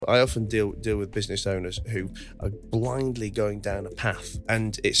I often deal with business owners who are blindly going down a path,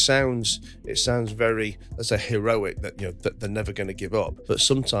 and it sounds very, let's say, heroic that that they're never going to give up. But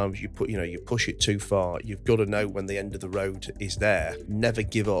sometimes you push it too far. You've got to know when the end of the road is there. Never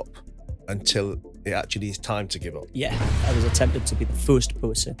give up until it actually is time to give up. Yeah, I was attempted to be the first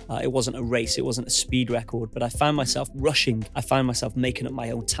person. It wasn't a race, it wasn't a speed record, but I found myself rushing. I found myself making up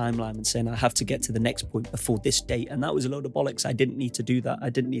my own timeline and saying I have to get to the next point before this date. And that was a load of bollocks. I didn't need to do that. I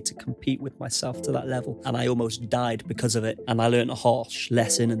didn't need to compete with myself to that level. And I almost died because of it. And I learned a harsh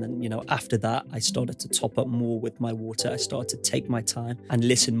lesson. And then, after that, I started to top up more with my water. I started to take my time and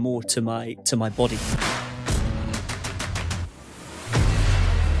listen more to my body.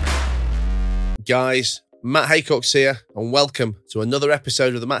 Guys, Matt Haycock's here, and welcome to another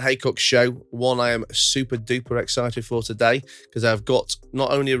episode of the Matt Haycock Show. One I am super duper excited for today, because I've got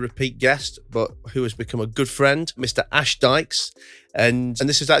not only a repeat guest, but who has become a good friend, Mr. Ash Dykes. And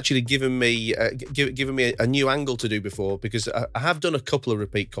this has actually given me a new angle to do before, because I have done a couple of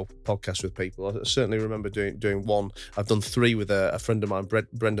repeat podcasts with people. I certainly remember doing one. I've done three with a friend of mine,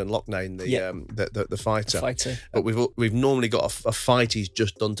 Brendan Loughnane, the fighter. But we've normally got a fight he's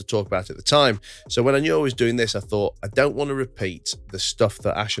just done to talk about at the time. So when I knew I was doing this, I thought I don't want to repeat the stuff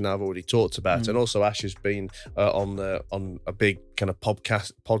that Ash and I have already talked about. And also Ash has been on a big kind of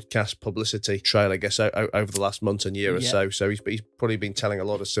podcast publicity trail, I guess, over the last month and year or so. So he's probably been telling a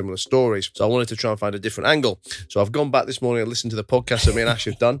lot of similar stories. So I wanted to try and find a different angle. So I've gone back this morning and listened to the podcast that me and Ash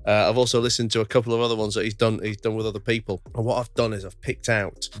have done. I've also listened to a couple of other ones that he's done with other people. And what I've done is I've picked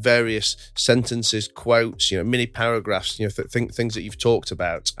out various sentences, quotes, mini paragraphs, things that you've talked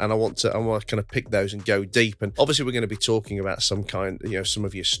about. And I want to kind of pick those and go deep. And obviously we're going to be talking about some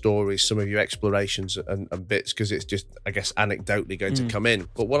of your stories, some of your explorations and bits, because it's just, I guess, anecdotally going to come in.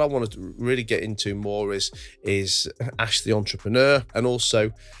 But what I wanted to really get into more is Ash the entrepreneur, and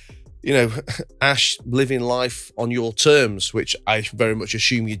also Ash living life on your terms, which I very much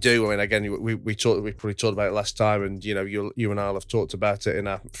assume you do. I mean, again, we probably talked about it last time, and you and I have talked about it in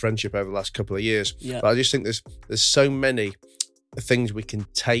our friendship over the last couple of years. But I just think there's so many things we can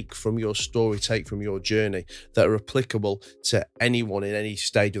take from your story, take from your journey, that are applicable to anyone in any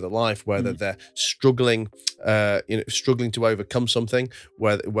stage of their life, whether they're struggling to overcome something,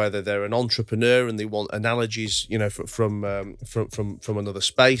 whether they're an entrepreneur and they want analogies, from another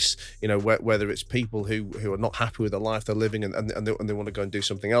space, whether it's people who are not happy with the life they're living and they want to go and do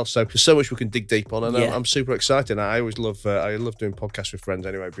something else. So there's so much we can dig deep on, and I'm super excited. I always love doing podcasts with friends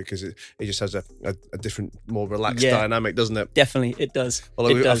anyway, because it just has a different, more relaxed dynamic, doesn't it? Definitely. It does.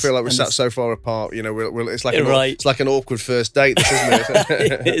 Although I feel like we're sat so far apart, it's like an awkward first date, this, isn't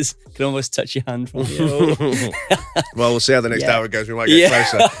it? It is. You can almost touch your hand from here. Well, we'll see how the next hour goes. We might get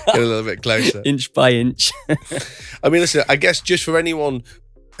closer, get a little bit closer. Inch by inch. I mean, listen, I guess just for anyone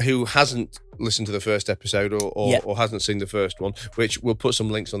who hasn't listened to the first episode or hasn't seen the first one, which we'll put some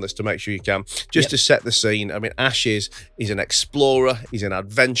links on this to make sure you can, just to set the scene. I mean, Ash he's an explorer, he's an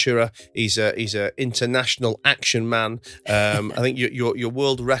adventurer, he's a international action man. I think your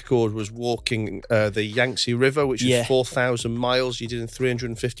world record was walking the Yangtze River, which is 4,000 miles. You did in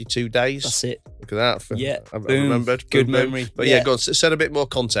 352 days. That's it. Look at that. I remembered. Good memory. But go on, set a bit more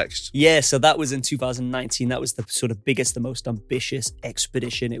context. So that was in 2019. That was the sort of biggest, the most ambitious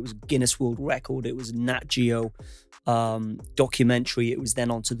expedition. It was Guinness World Record. It was Nat Geo documentary. It was then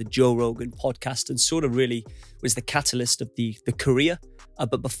onto the Joe Rogan podcast, and sort of really was the catalyst of the career.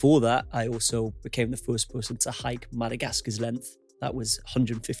 But before that, I also became the first person to hike Madagascar's length. That was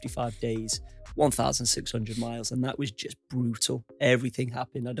 155 days, 1,600 miles, and that was just brutal. Everything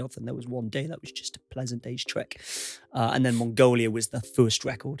happened. I don't think there was one day that was just a pleasant day's trek. And then Mongolia was the first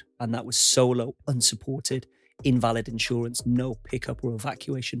record, and that was solo, unsupported, invalid insurance, no pickup or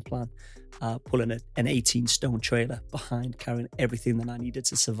evacuation plan, pulling an 18-stone trailer behind, carrying everything that I needed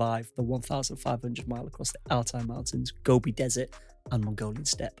to survive the 1,500 mile across the Altai Mountains, Gobi Desert, and Mongolian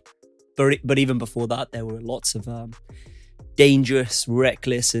steppe. But even before that, there were lots of dangerous,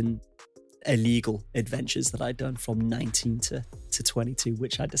 reckless, and illegal adventures that I'd done from 19 to 22,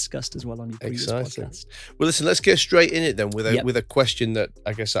 which I discussed as well on your previous podcast. Well, listen, let's get straight in it then with a question that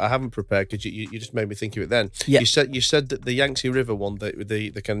I guess I haven't prepared, because you just made me think of it then. You said that the Yangtze River one,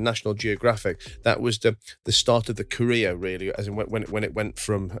 the kind of National Geographic, that was the start of the career, really, as in when it went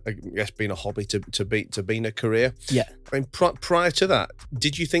from, I guess, being a hobby to being a career. I mean, prior to that,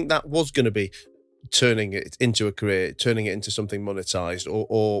 did you think that was going to be turning it into a career, turning it into something monetized,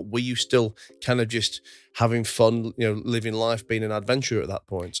 or were you still kind of just having fun, living life, being an adventurer at that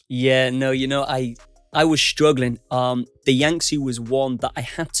point? I was struggling. The Yangtze was one that I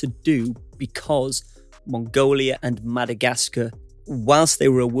had to do because Mongolia and Madagascar whilst they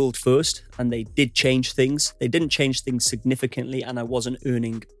were a world first and they did change things, they didn't change things significantly, and I wasn't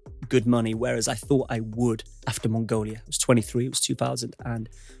earning good money, whereas I thought I would after Mongolia. I was 23, it was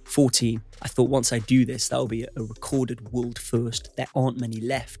 2014. I thought once I do this, that'll be a recorded world first. There aren't many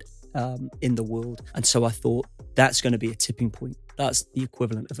left in the world. And so I thought that's going to be a tipping point. That's the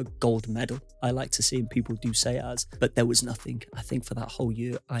equivalent of a gold medal, I like to see, and people do say it as, but there was nothing. I think for that whole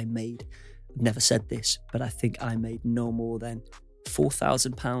year I made, I've never said this, but I think I made no more than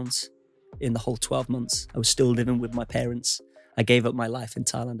 £4,000 in the whole 12 months. I was still living with my parents. I gave up my life in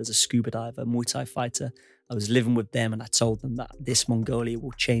Thailand as a scuba diver, Muay Thai fighter. I was living with them, and I told them that this Mongolia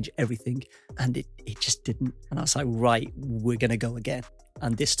will change everything. And it just didn't. And I was like, right, we're going to go again.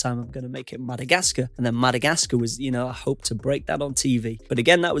 And this time I'm going to make it Madagascar. And then Madagascar was, I hope to break that on TV. But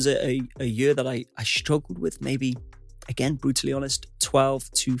again, that was a year that I struggled with, maybe, again, brutally honest, 12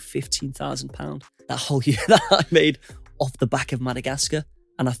 to 15,000 pounds. That whole year that I made off the back of Madagascar.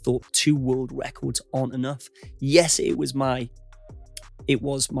 And I thought 2 world records aren't enough. Yes, it was my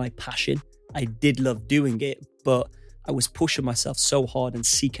passion. I did love doing it, but I was pushing myself so hard and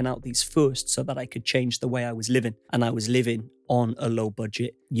seeking out these firsts so that I could change the way I was living. And I was living on a low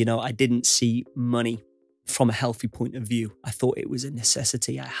budget. I didn't see money from a healthy point of view. I thought it was a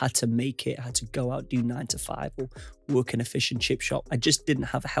necessity. I had to make it. I had to go out, do 9 to 5 or work in a fish and chip shop. I just didn't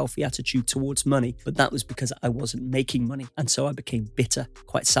have a healthy attitude towards money, but that was because I wasn't making money. And so I became bitter,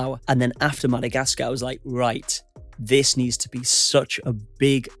 quite sour. And then after Madagascar, I was like, right, this needs to be such a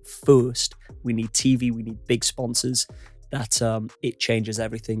big first. We need TV, we need big sponsors, that it changes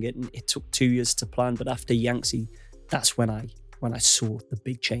everything. It took 2 years to plan, but after Yangtze, that's when I saw the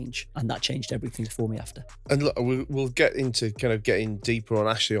big change, and that changed everything for me after. And look, we'll get into kind of getting deeper on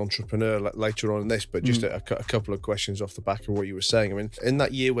Ashley Entrepreneur later on in this, but just a couple of questions off the back of what you were saying. I mean, in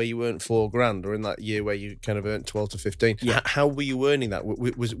that year where you earned $4,000, or in that year where you kind of earned 12 to 15, how were you earning that?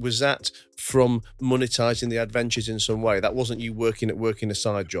 Was that from monetizing the adventures in some way? That wasn't you working a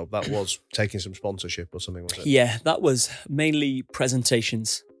side job. That was taking some sponsorship or something, was it? Yeah, that was mainly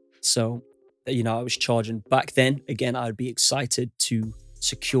presentations. So, I was charging back then. Again, I'd be excited to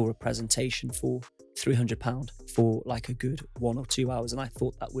secure a presentation for £300 for like a good 1 or 2 hours. And I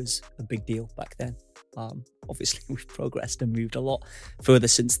thought that was a big deal back then. Obviously, we've progressed and moved a lot further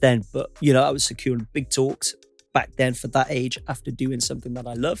since then. But, I was securing big talks back then for that age after doing something that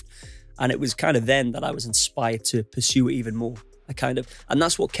I loved. And it was kind of then that I was inspired to pursue it even more. And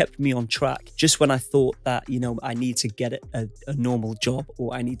that's what kept me on track. Just when I thought that, I need to get a normal job,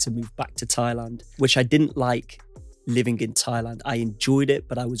 or I need to move back to Thailand, which I didn't like living in Thailand. I enjoyed it,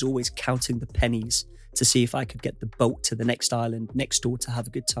 but I was always counting the pennies to see if I could get the boat to the next island next door to have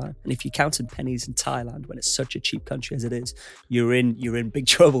a good time. And if you're counting pennies in Thailand, when it's such a cheap country as it is, you're in big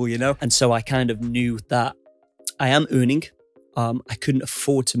trouble, And so I kind of knew that I am earning. I couldn't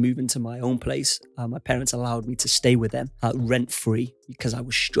afford to move into my own place. My parents allowed me to stay with them rent-free because I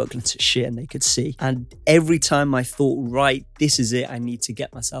was struggling to shit, and they could see. And every time I thought, right, this is it, I need to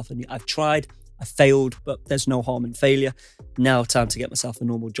get myself a new... I've tried, I failed, but there's no harm in failure. Now, time to get myself a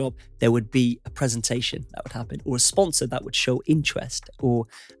normal job. There would be a presentation that would happen, or a sponsor that would show interest, or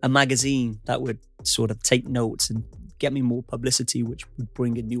a magazine that would sort of take notes and get me more publicity, which would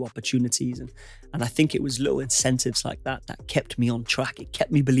bring in new opportunities. And I think it was little incentives like that kept me on track. It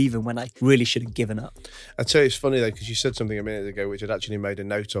kept me believing when I really should have given up. I tell you, it's funny though, because you said something a minute ago, which I'd actually made a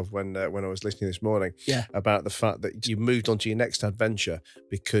note of when I was listening this morning, about the fact that you moved on to your next adventure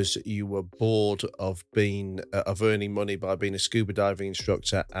because you were bored of earning money by being a scuba diving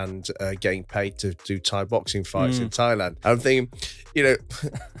instructor and getting paid to do Thai boxing fights in Thailand. I'm thinking,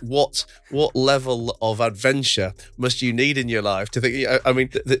 what level of adventure must you need in your life to think? I mean,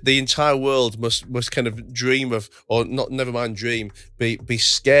 the entire world must kind of dream of, or not, never mind dream, be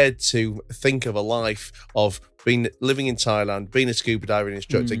scared to think of a life of living in Thailand, being a scuba diving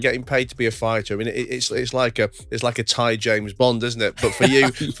instructor, getting paid to be a fighter. I mean, it's like a Thai James Bond, isn't it? But for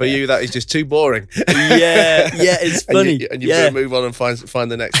you, that is just too boring. Yeah, it's funny. And you've got to move on and find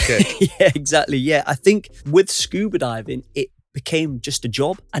the next kick. Yeah, exactly. Yeah, I think with scuba diving, it became just a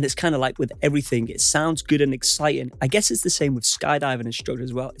job, and it's kind of like with everything, it sounds good and exciting. I guess it's the same with skydiving instructors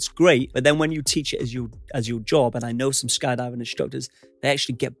as well. It's great, but then when you teach it as your job, and I know some skydiving instructors, they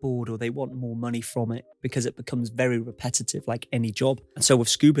actually get bored or they want more money from it because it becomes very repetitive, like any job. And so with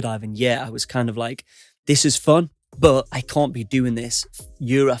scuba diving, I was kind of like, this is fun, but I can't be doing this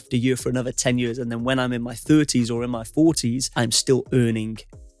year after year for another 10 years. And then when I'm in my 30s or in my 40s, I'm still earning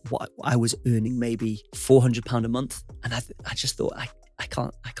what I was earning, maybe £400 a month. And I just thought, I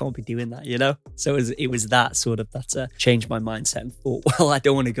can't be doing that, you know? So it was that sort of that changed my mindset and thought, well, I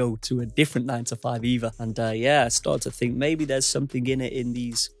don't want to go to a different 9 to 5 either. And I started to think maybe there's something in it in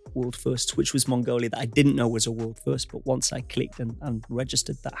these world firsts, which was Mongolia, that I didn't know was a world first. But once I clicked and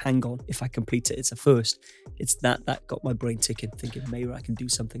registered that, hang on, if I complete it, it's a first. It's that got my brain ticking, thinking maybe I can do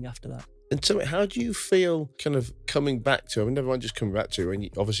something after that. And tell me, how do you feel kind of coming back to? I mean, everyone just coming back to, and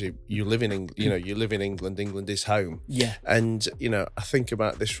obviously you live in England. England is home. Yeah. And I think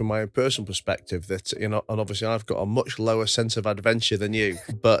about this from my own personal perspective that and obviously I've got a much lower sense of adventure than you.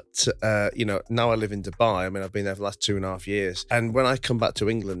 But now I live in Dubai. I mean, I've been there for the last 2.5 years, and when I come back to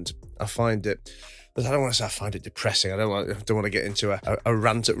England, I find it. I don't want to say I find it depressing. I don't want to get into a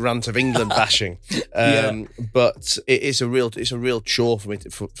rant of England bashing, but it's a real chore for me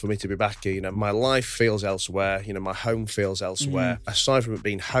to be back here. My life feels elsewhere. My home feels elsewhere. Aside from it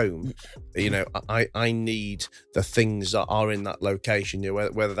being home, I need the things that are in that location.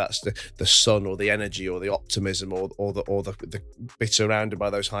 Whether that's the sun or the energy or the optimism or the be surrounded by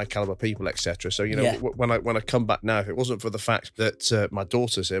those high caliber people, etc. So when I come back now, if it wasn't for the fact that my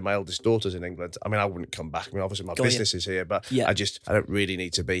daughter's here, my eldest daughter's in England, I mean, I wouldn't come back. I mean, obviously my business is here, but I don't really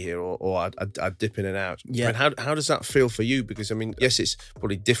need to be here, or I'd dip in and out. Yeah. I mean, how does that feel for you? Because I mean, yes, it's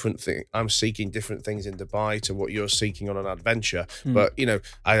probably different thing. I'm seeking different things in Dubai to what you're seeking on an adventure, but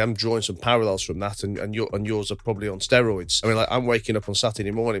I am drawing some parallels from that, and yours are probably on steroids. I mean, like, I'm waking up on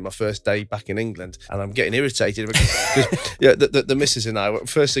Saturday morning, my first day back in England, and I'm getting irritated because the missus and I,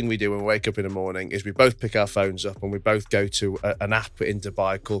 first thing we do when we wake up in the morning is we both pick our phones up and we both go to an app in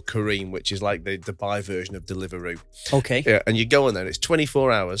Dubai called Careem, which is like the Dubai version of Deliveroo. Okay. Yeah, and you go on there and it's 24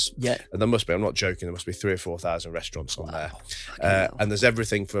 hours. Yeah. And there must be, I'm not joking, there must be 3,000 or 4,000 restaurants on there. And there's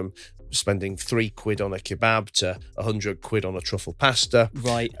everything from spending £3 on a kebab to 100 quid on a truffle pasta.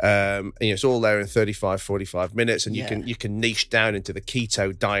 Right. It's all there in 35, 45 minutes, and you can niche down into the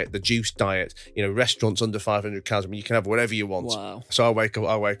keto diet, the juice diet, restaurants under 500 calories. I mean, you can have whatever you want. Wow. So I wake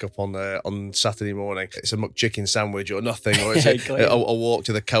up on Saturday morning, it's a McChicken sandwich or nothing, or it's I'll walk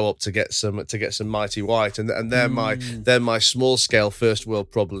to the co-op to get some Mighty White, and they're my small scale first world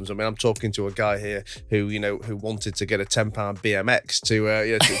problems. I mean, I'm talking to a guy here who wanted to get a £10 BMX to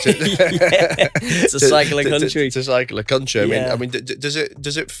cycle a country. To cycle a country. I mean,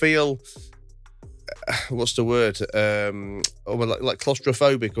 does it feel? What's the word? Like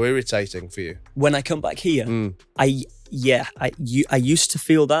claustrophobic or irritating for you? When I come back here, I used to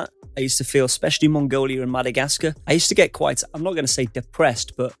feel that. I used to feel, especially Mongolia and Madagascar, I used to get quite, I'm not going to say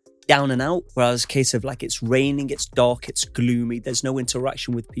depressed, but down and out, whereas a case of like, it's raining, it's dark, it's gloomy, there's no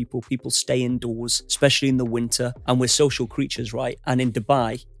interaction with people stay indoors, especially in the winter, and we're social creatures, right? And in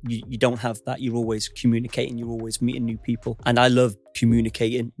Dubai, you don't have that. You're always communicating, you're always meeting new people, and I love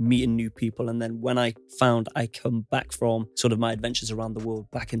communicating, meeting new people. And then when I found I come back from sort of my adventures around the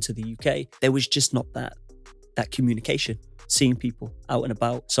world back into the UK, there was just not that communication, seeing people out and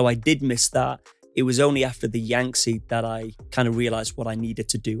about. So I did miss that. It was only after the Yangtze that I kind of realized what I needed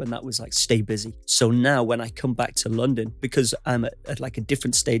to do, and that was like stay busy. So now when I come back to London, because I'm at like a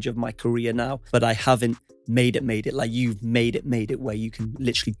different stage of my career now, but I haven't made it like you've made it where you can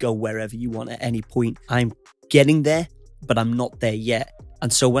literally go wherever you want at any point. I'm getting there, but I'm not there yet.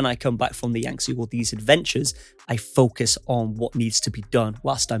 And so when I come back from the Yangtze or these adventures, I focus on what needs to be done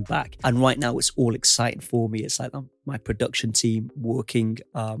whilst I'm back. And right now it's all exciting for me. It's like my production team working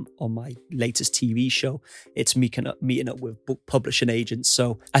on my latest TV show. It's meeting up with book publishing agents.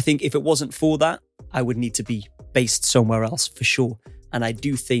 So I think if it wasn't for that, I would need to be based somewhere else for sure. And I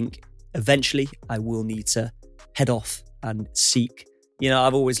do think eventually I will need to head off and seek.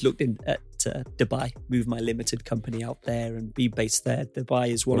 I've always looked at Dubai, move my limited company out there and be based there. Dubai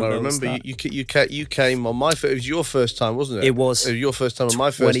is one of those. I remember you came on my first. It was your first time, wasn't it? It was your first time and my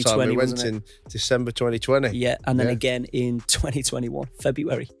first time. We went in December 2020. Yeah, and then again in 2021,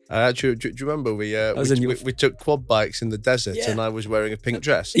 February. Do you remember we took quad bikes in the desert and I was wearing a pink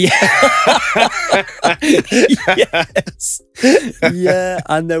dress? Yeah. Yes. Yeah,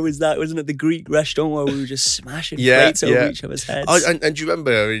 and there was that, wasn't it, the Greek restaurant where we were just smashing plates over each other's heads. And do you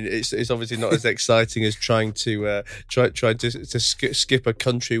remember? I mean, it's obviously not as exciting as trying to skip a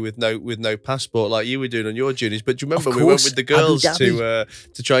country with no passport like you were doing on your journeys. But do you remember we went with the girls to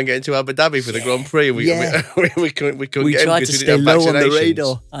try and get into Abu Dhabi for the Grand Prix? And we couldn't get in because we tried to stay low on the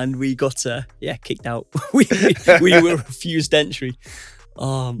radar, and we got kicked out. we were refused entry.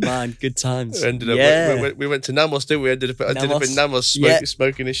 Oh man, good times. We went to Namos, didn't we? Ended up in Namos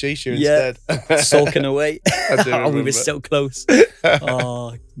smoking a shisha instead. Sulking away. We were so close.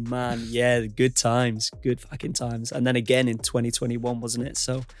 Oh man, good times. Good fucking times. And then again in 2021, wasn't it?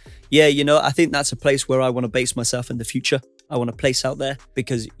 So I think that's a place where I want to base myself in the future. I want a place out there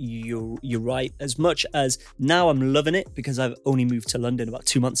because you're right. As much as now I'm loving it because I've only moved to London about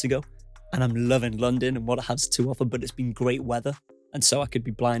 2 months ago and I'm loving London and what it has to offer, but it's been great weather. And so I could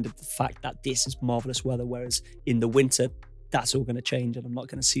be blinded to the fact that this is marvelous weather, whereas in the winter, that's all going to change and I'm not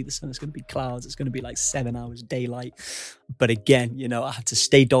going to see the sun. It's going to be clouds. It's going to be like 7 hours daylight. But again, you know, I have to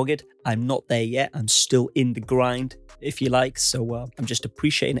stay dogged. I'm not there yet. I'm still in the grind, if you like. So I'm just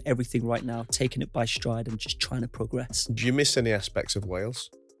appreciating everything right now, taking it by stride and just trying to progress. Do you miss any aspects of Wales?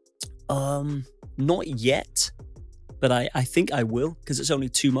 Not yet. But I think I will, because it's only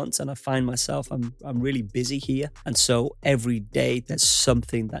 2 months and I find myself, I'm really busy here. And so every day there's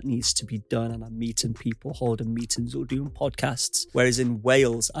something that needs to be done and I'm meeting people, holding meetings or doing podcasts. Whereas in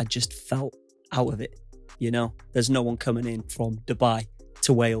Wales, I just felt out of it. You know, there's no one coming in from Dubai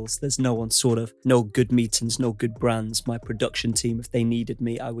to Wales. There's no one no good meetings, no good brands. My production team, if they needed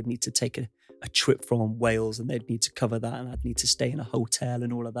me, I would need to take a trip from Wales and they'd need to cover that and I'd need to stay in a hotel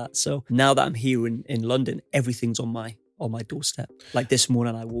and all of that. So now that I'm here in London, everything's on my doorstep. Like this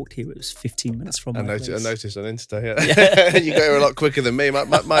morning I walked here, it was 15 minutes from my place. I noticed on Insta, yeah. You got here a lot quicker than me.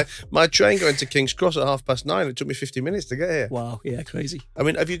 My train going to King's Cross at 9:30. It took me 50 minutes to get here. Wow, yeah, crazy. I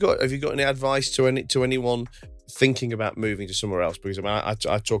mean, have you got any advice to anyone thinking about moving to somewhere else? Because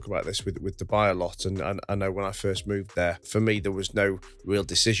I talk about this with Dubai a lot, and I know when I first moved there, for me there was no real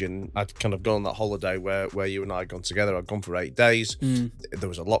decision. I'd kind of gone on that holiday where you and I had gone together. I'd gone for 8 days. There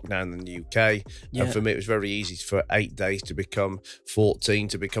was a lockdown in the UK, and for me it was very easy for 8 days to become 14,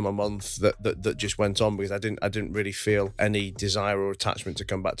 to become a month that just went on, because I didn't really feel any desire or attachment to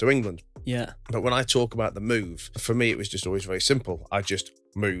come back to England. Yeah. But when I talk about the move, for me it was just always very simple. I just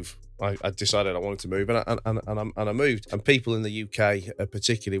move. I decided I wanted to move, and I moved. And people in the UK,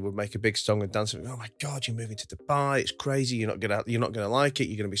 particularly, would make a big song and dance. Oh my God, you're moving to Dubai! It's crazy. You're not gonna like it.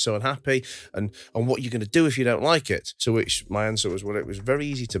 You're gonna be so unhappy. And what are you gonna do if you don't like it? To which my answer was, well, it was very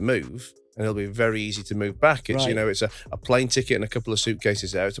easy to move, and it'll be very easy to move back. It's right. It's a plane ticket and a couple of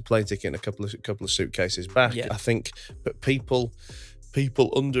suitcases out. It's a plane ticket and a couple of suitcases back. Yeah. I think, but people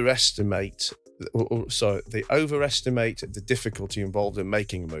underestimate. They overestimate the difficulty involved in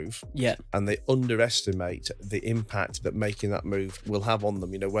making a move, and they underestimate the impact that making that move will have on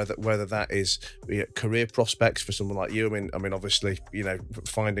them. You know, whether that is career prospects for someone like you. I mean, obviously,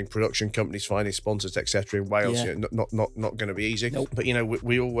 finding production companies, finding sponsors, etc. in Wales, not going to be easy. Nope. But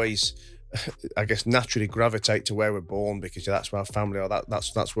we always, I guess, naturally gravitate to where we're born, because that's where our family are.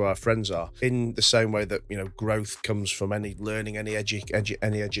 That's where our friends are. In the same way that growth comes from any learning, any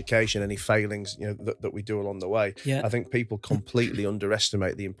education, any failings that we do along the way. Yeah. I think people completely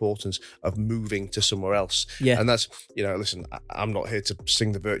underestimate the importance of moving to somewhere else. Yeah. And that's listen, I'm not here to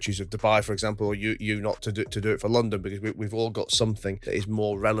sing the virtues of Dubai, for example, or you not to do it for London, because we've all got something that is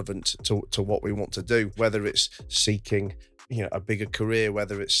more relevant to what we want to do. Whether it's seeking a bigger career,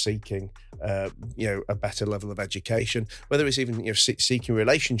 whether it's seeking a better level of education, whether it's even seeking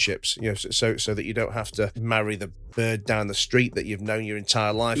relationships, so that you don't have to marry the bird down the street that you've known your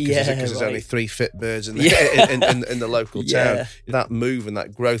entire life, because there's only 3 fit birds in the local town. That move and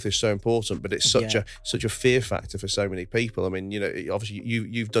that growth is so important, but it's such a fear factor for so many people. I mean, obviously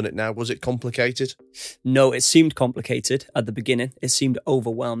you've done it now. Was it complicated? No, it seemed complicated at the beginning. It seemed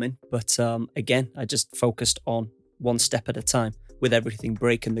overwhelming, but again, I just focused on one step at a time, with everything,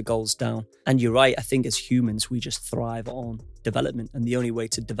 breaking the goals down. And you're right, I think as humans, we just thrive on development. And the only way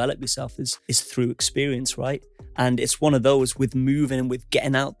to develop yourself is through experience, right? And it's one of those with moving and with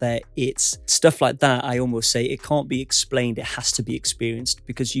getting out there. It's stuff like that. I almost say it can't be explained. It has to be experienced,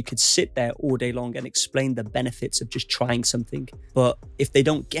 because you could sit there all day long and explain the benefits of just trying something. But if they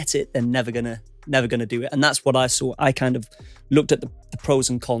don't get it, they're never gonna do it. And that's what I saw. I kind of looked at the pros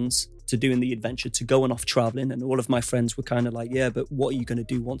and cons to doing the adventure, to going off traveling, and all of my friends were kind of like, yeah, but what are you going to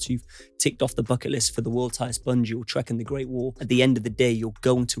do once you've ticked off the bucket list for the world's highest bungee or trekking the Great Wall? At the end of the day, you're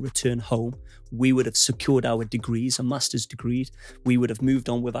going to return home. We would have secured our degrees, a master's degree. We would have moved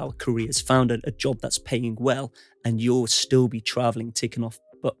on with our careers, found a job that's paying well, and you'll still be traveling, ticking off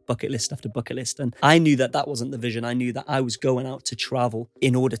bucket list after bucket list. And I knew that wasn't the vision. I knew that I was going out to travel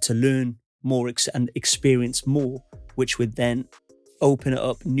in order to learn more and experience more, which would then open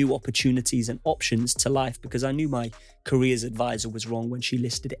up new opportunities and options to life, because I knew my careers advisor was wrong when she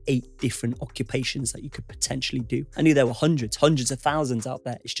listed 8 different occupations that you could potentially do. I knew there were hundreds of thousands out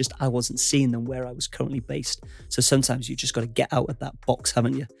there. It's just I wasn't seeing them where I was currently based. So sometimes you just got to get out of that box,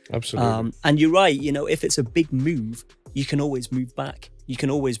 haven't you? Absolutely. And you're right, if it's a big move, you can always move back. You can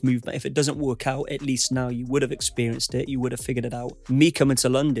always move back. If it doesn't work out, at least now you would have experienced it. You would have figured it out. Me coming to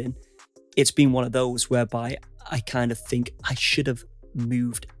London, it's been one of those whereby I kind of think I should have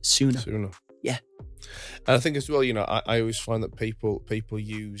moved sooner. Yeah. And I think as well, I always find that people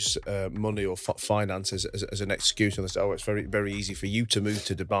use money or finance as an excuse, and they say, oh, it's very, very easy for you to move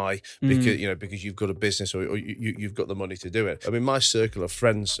to Dubai because you've got a business or you've got the money to do it. I mean, my circle of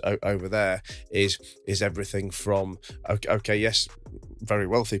friends over there is everything from okay, yes, very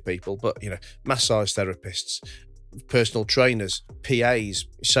wealthy people, but massage therapists, personal trainers, PAs,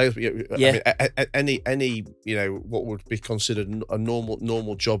 sales. I mean, any what would be considered a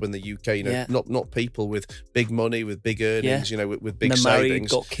normal job in the UK. Not people with big money, with big earnings. With big savings. Married,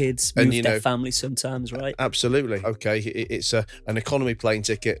 got kids, moved their family sometimes, right? Absolutely. Okay, it's an economy plane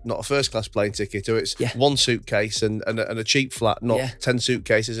ticket, not a first class plane ticket, or it's one suitcase and a cheap flat, not 10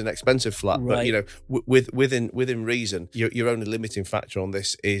 suitcases and an expensive flat. Right. But within reason, your only limiting factor on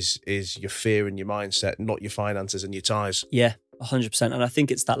this is your fear and your mindset, not your finances and your ties. Yeah. 100%. And I think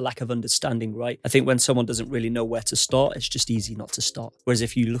it's that lack of understanding, right? I think when someone doesn't really know where to start, it's just easy not to start. Whereas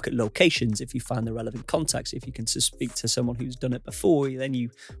if you look at locations, if you find the relevant contacts, if you can speak to someone who's done it before, then you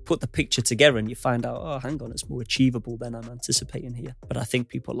put the picture together and you find out, oh, hang on, it's more achievable than I'm anticipating here. But I think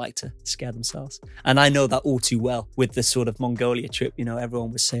people like to scare themselves. And I know that all too well with the sort of Mongolia trip.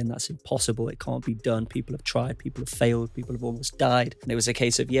 Everyone was saying that's impossible. It can't be done. People have tried. People have failed. People have almost died. And it was a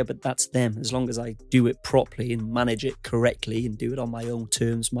case of, but that's them. As long as I do it properly and manage it correctly and do it on my own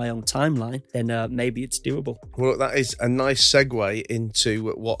terms, my own timeline, then maybe it's doable. Well, that is a nice segue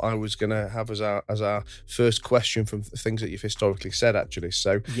into what I was going to have as our first question from things that you've historically said, actually.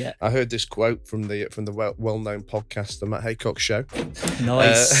 So I heard this quote from the well-known podcast, The Matt Haycock Show.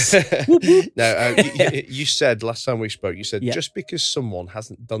 Nice. You said last time we spoke, you said just because someone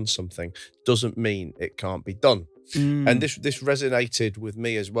hasn't done something doesn't mean it can't be done. And this resonated with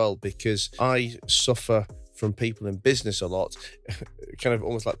me as well, because I suffer from people in business a lot, kind of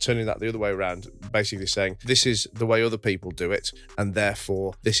almost like turning that the other way around, basically saying this is the way other people do it, and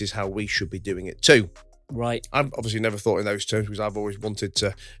therefore this is how we should be doing it too. Right. I've obviously never thought in those terms, because I've always wanted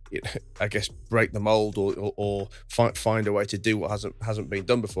to, I guess, break the mold or find a way to do what hasn't been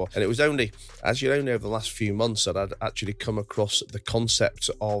done before. And it was only over the last few months that I'd actually come across the concept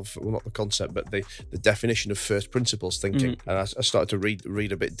of, well, not the concept, but the definition of first principles thinking. And I started to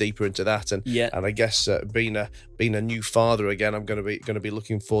read a bit deeper into that. And I guess being a new father again, I'm going to be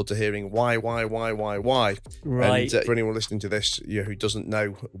looking forward to hearing why. Right. And for anyone listening to this, who doesn't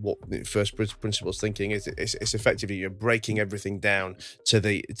know what first principles thinking is, it's effectively you're breaking everything down to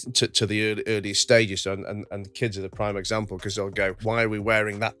the earliest stages. And kids are the prime example, because they'll go, why are we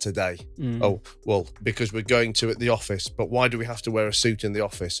wearing that today? Oh, well, because we're going to at the office. But why do we have to wear a suit in the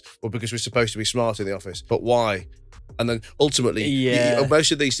office? Well, because we're supposed to be smart in the office. But why? And then ultimately,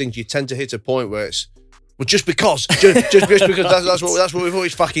 most of these things, you tend to hit a point where it's, well, just because that's what we've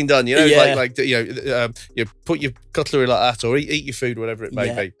always fucking done, you put your cutlery like that, or eat your food, whatever it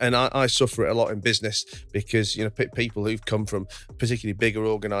may be. And I suffer it a lot in business, because people who've come from particularly bigger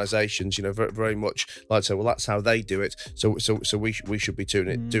organisations, very, very much like to say, well, that's how they do it, so we should be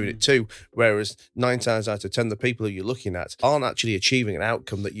doing it too. Whereas 9 times out of 10, the people who you're looking at aren't actually achieving an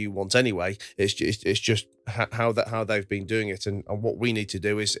outcome that you want anyway. It's just how they've been doing it, and what we need to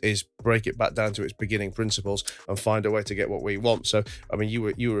do is break it back down to its beginning principles and find a way to get what we want. So I mean,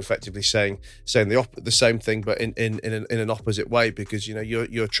 you were effectively saying the same thing, but in an opposite way, because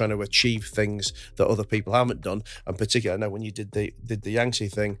you're trying to achieve things that other people haven't done. And particularly, I know when you did the Yangtze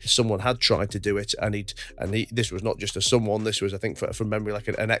thing, someone had tried to do it, and he this was not just a someone, this was, I think, from memory, like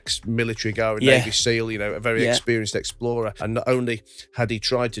an ex-military guy, a Navy SEAL, a very experienced explorer. And not only had he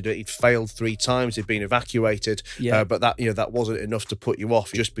tried to do it, he'd failed 3 times, he'd been evacuated, but that wasn't enough to put you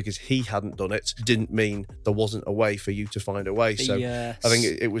off. Just because he hadn't done it didn't mean there wasn't a way for you to find a way. So I think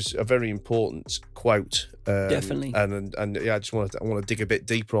it was a very important quote. Definitely. And I just want to dig a bit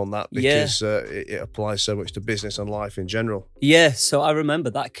deeper on that, because it applies so much to business and life in general. So I remember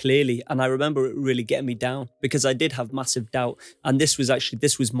that clearly, and I remember it really getting me down, because I did have massive doubt. And this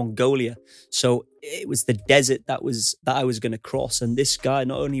was Mongolia, so it was the desert that I was going to cross. And this guy,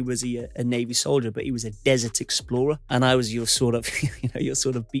 not only was he a Navy soldier, but he was a desert explorer. And I was your sort of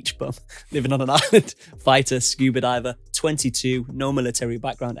beach bum living on an island, fighter, scuba diver, 22, no military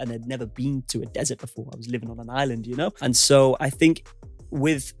background, and had never been to a desert before. I was living on an island, And so I think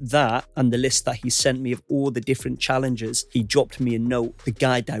with that and the list that he sent me of all the different challenges, he dropped me a note, the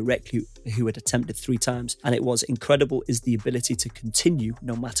guy directly who had attempted 3 times. And it was, incredible is the ability to continue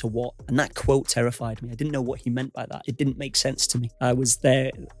no matter what. And that quote terrified me. I didn't know what he meant by that. It didn't make sense to me. I was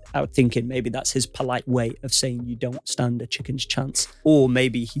there out thinking maybe that's his polite way of saying you don't stand a chicken's chance. Or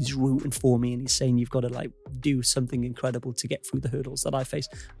maybe he's rooting for me and he's saying you've got to do something incredible to get through the hurdles that I face.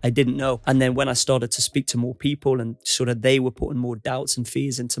 I didn't know. And then when I started to speak to more people, and sort of they were putting more doubts and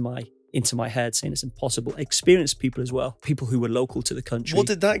fears into my into my head saying it's impossible. Experienced people as well, people who were local to the country. What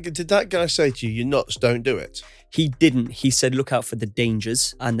did that guy say to you? You're nuts, don't do it. He didn't. He said, look out for the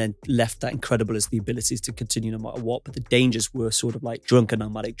dangers, and then left that incredible as the abilities to continue no matter what. But the dangers were sort of like drunken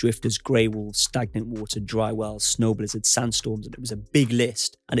nomadic drifters, grey wolves, stagnant water, dry wells, snow blizzards, sandstorms. And it was a big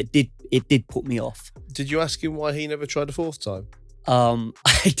list. And it did put me off. Did you ask him why he never tried a fourth time? I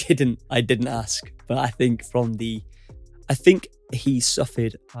didn't ask. But I think he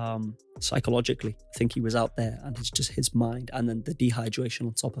suffered psychologically. I think he was out there and it's just his mind, and then the dehydration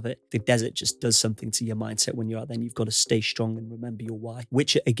on top of it. The desert just does something to your mindset when you're out there, and you've got to stay strong and remember your why,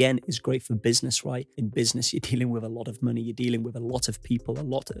 which again is great for business, right? In business, you're dealing with a lot of money, you're dealing with a lot of people, a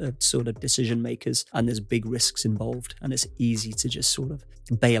lot of sort of decision makers, and there's big risks involved, and it's easy to just sort of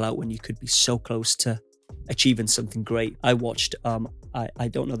bail out when you could be so close to achieving something great. I watched, I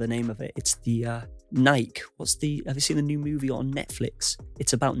don't know the name of it. It's the Nike. Have you seen the new movie on Netflix?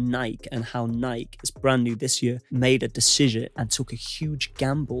 It's about Nike and how Nike, it's brand new this year, made a decision and took a huge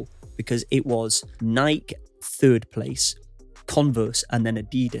gamble, because it was Nike third place, Converse, and then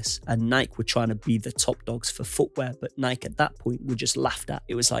Adidas. And Nike were trying to be the top dogs for footwear, but Nike at that point were just laughed at.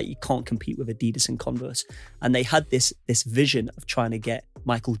 It was like, you can't compete with Adidas and Converse. And they had this vision of trying to get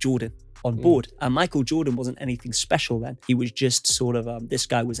Michael Jordan on board. And Michael Jordan wasn't anything special then. He was just sort of, this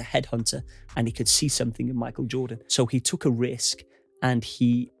guy was a headhunter and he could see something in Michael Jordan. So he took a risk and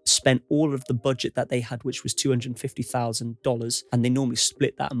he spent all of the budget that they had, which was $250,000. And they normally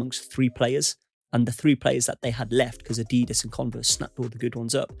split that amongst 3 players. And the 3 players that they had left, because Adidas and Converse snapped all the good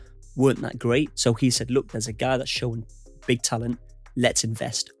ones up, weren't that great. So he said, look, there's a guy that's showing big talent. Let's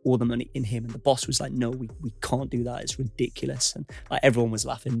invest all the money in him. And the boss was like, no, we can't do that. It's ridiculous. And like everyone was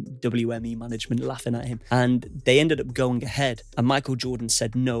laughing, WME management laughing at him. And they ended up going ahead. And Michael Jordan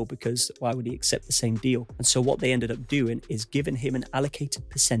said no, because why would he accept the same deal? And so what they ended up doing is giving him an allocated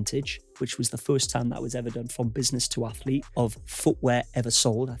percentage, which was the first time that was ever done from business to athlete, of footwear ever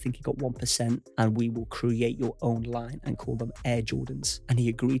sold. I think he got 1%. And we will create your own line and call them Air Jordans. And he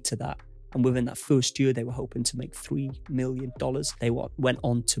agreed to that. And within that first year, they were hoping to make $3 million. They went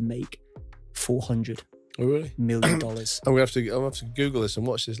on to make $400 million. I'll have to Google this and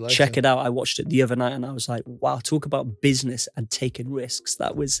watch this later. Check it out. I watched it the other night and I was like, wow, talk about business and taking risks.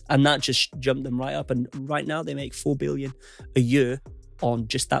 That just jumped them right up. And right now they make $4 billion a year on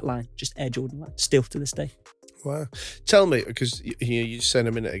just that line, just Air Jordan line, still to this day. Wow. Tell me, because you said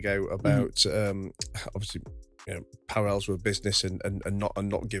a minute ago about obviously, parallels with business and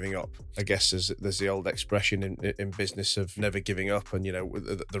not giving up. I guess there's the old expression in business of never giving up, and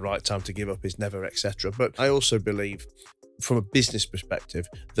the right time to give up is never, etc. But I also believe, from a business perspective,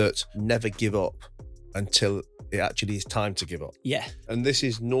 that never give up until it actually is time to give up. Yeah. And this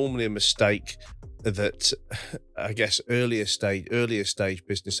is normally a mistake that I guess earlier stage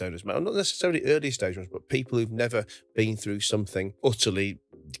business owners make, not necessarily early stage ones, but people who've never been through something utterly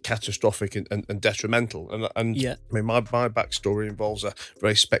catastrophic and detrimental. And yeah. I mean, my backstory involves a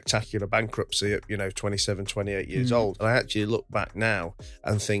very spectacular bankruptcy at 27, 28 years old. And I actually look back now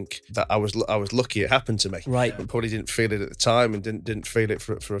and think that I was lucky it happened to me. Right. I probably didn't feel it at the time and didn't feel it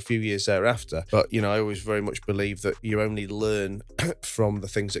for a few years thereafter. But I always very much believe that you only learn from the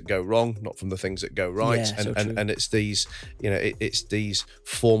things that go wrong, not from the things that go right. Yeah, and it's these it's these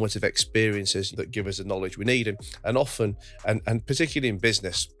formative experiences that give us the knowledge we need. And often and particularly in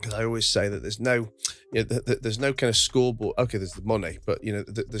business, because I always say that there's no there's no kind of scoreboard. Okay, there's the money, but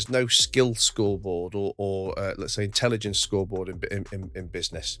there's no skill scoreboard or let's say intelligence scoreboard in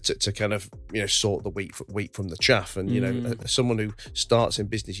business to kind of sort the wheat from the chaff. And someone who starts in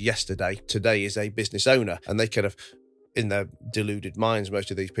business yesterday, today is a business owner, and they kind of, in their deluded minds,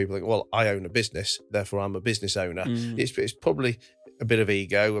 most of these people think, well, I own a business, therefore I'm a business owner. It's probably a bit of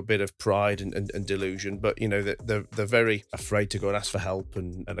ego, a bit of pride and delusion, but they're very afraid to go and ask for help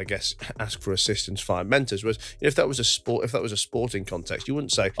and I guess ask for assistance, find mentors. Whereas if that was a sporting context, you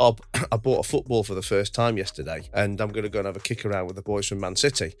wouldn't say, oh, I bought a football for the first time yesterday and I'm going to go and have a kick around with the boys from Man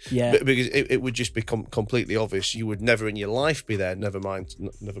City. Yeah. Because it would just become completely obvious. You would never in your life be there, never mind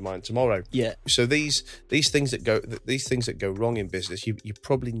tomorrow. Yeah. So these things that go wrong in business, you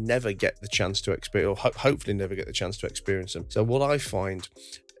probably never get the chance to experience, or hopefully never get the chance to experience them. So what I find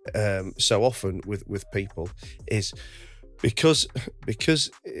so often with people is because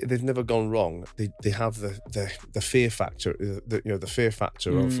they've never gone wrong, they have the fear factor, the fear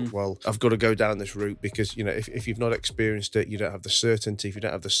factor of, well, I've got to go down this route because, if you've not experienced it, you don't have the certainty. If you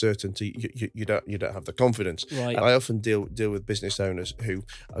don't have the certainty, you don't have the confidence. Right. And I often deal with business owners who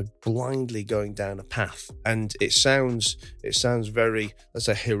are blindly going down a path, and it sounds very, let's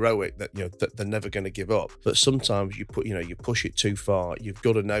say, heroic that that they're never going to give up. But sometimes you push it too far. You've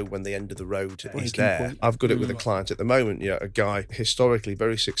got to know when the end of the road is there. Point. I've got it with a client at the moment, a guy, historically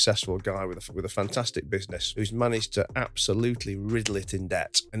very successful guy with a fantastic business, who's managed to absolutely riddle it in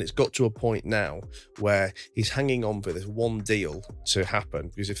debt. And it's got to a point now where he's hanging on for this one deal to happen,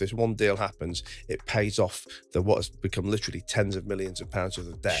 because if this one deal happens, it pays off what has become literally tens of millions of pounds worth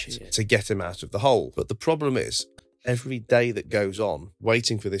of debt to get him out of the hole. But the problem is, every day that goes on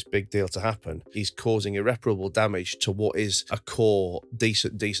waiting for this big deal to happen, he's causing irreparable damage to what is a core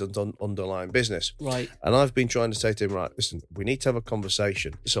decent underlying business. Right. And I've been trying to say to him, right, listen, we need to have a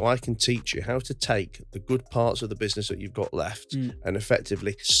conversation so I can teach you how to take the good parts of the business that you've got left and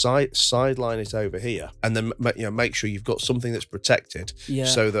effectively sideline it over here, and then make sure you've got something that's protected,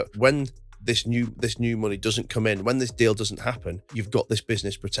 so that when this new money doesn't come in, when this deal doesn't happen, you've got this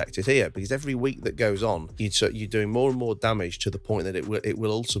business protected here. Because every week that goes on, you're doing more and more damage to the point that it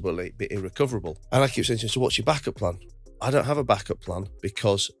will ultimately be irrecoverable. And I keep saying, so what's your backup plan? I don't have a backup plan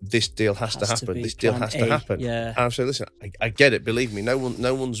because this deal has to happen. This deal has to happen. Yeah. And I'm saying, listen, I get it. Believe me, no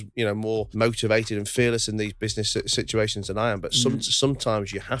one's more motivated and fearless in these business situations than I am. But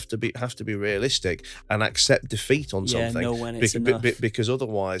sometimes you have to be realistic and accept defeat on something. Know when it's enough. Because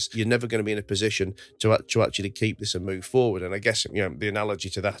otherwise you're never going to be in a position to actually keep this and move forward. And I guess the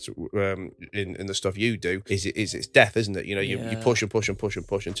analogy to that in the stuff you do is it's death, isn't it? You push and push and push and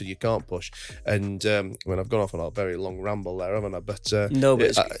push until you can't push. And I've gone off on a very long ramble there, haven't I? But no,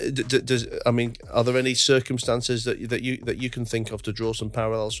 but are there any circumstances that you can think of to draw some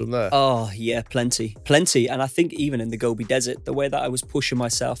parallels from there? Oh yeah, plenty. And I think even in the Gobi Desert, the way that I was pushing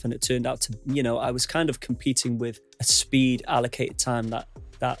myself, and it turned out to, I was kind of competing with a speed allocated time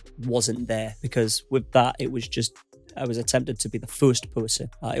that wasn't there, because with that it was just, I was attempted to be the first person.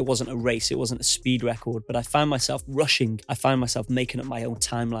 It wasn't a race, it wasn't a speed record, but I found myself rushing. I found myself making up my own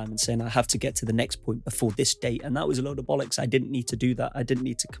timeline and saying I have to get to the next point before this date. And that was a load of bollocks. I didn't need to do that. I didn't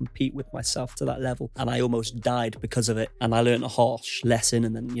need to compete with myself to that level. And I almost died because of it. And I learned a harsh lesson.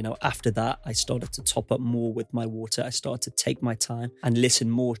 And then, after that, I started to top up more with my water. I started to take my time and listen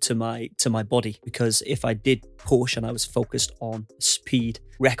more to my body, because if I did push and I was focused on speed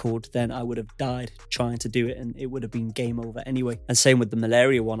record, then I would have died trying to do it, and it would have been game over anyway. And same with the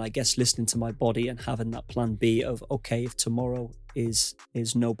malaria one, I guess, listening to my body and having that plan B of, okay, if tomorrow is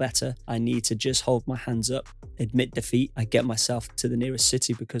no better, I need to just hold my hands up, admit defeat, I get myself to the nearest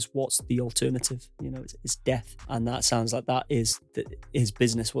city, because what's the alternative? It's death. And that sounds like that is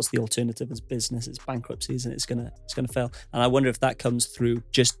business. What's the alternative? Is business. It's bankruptcy, and it's gonna fail. And I wonder if that comes through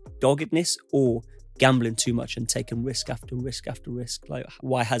just doggedness or gambling too much and taking risk after risk after risk. Like,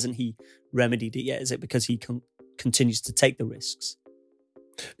 why hasn't he remedied it yet? Is it because he continues to take the risks?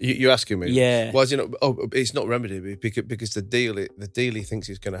 You're asking me? Yeah. Why is it not? Oh, it's not remedied because the deal he thinks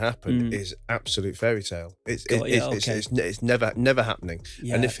is going to happen is absolute fairy tale. It's never happening.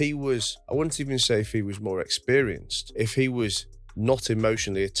 Yeah. And if he was, I wouldn't even say if he was more experienced, if he was not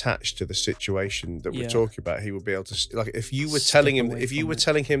emotionally attached to the situation that we're talking about, he would be able to, like, if you were telling him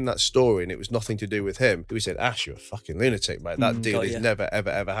that story and it was nothing to do with him, he would say, Ash, you're a fucking lunatic, mate. That deal is never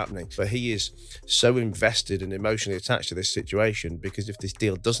ever happening. But he is so invested and emotionally attached to this situation, because if this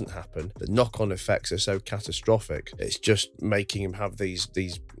deal doesn't happen, the knock-on effects are so catastrophic. It's just making him have these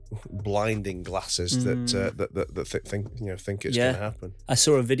blinding glasses that think it's going to happen. I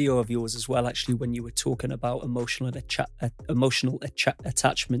saw a video of yours as well, actually, when you were talking about emotional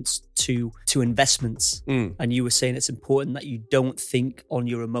attachments to investments, and you were saying it's important that you don't think on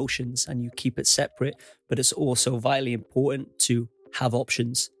your emotions and you keep it separate, but it's also vitally important to have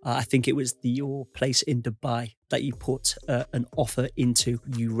options. I think it was your place in Dubai that you put an offer into.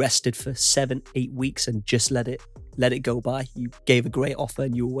 You rested for 7-8 weeks and just let it go by. You gave a great offer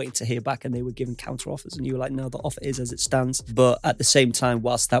and you were waiting to hear back, and they were giving counter offers, and you were like, no, the offer is as it stands. But at the same time,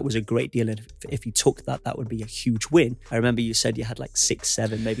 whilst that was a great deal, and if you took that would be a huge win. I remember you said you had like 6,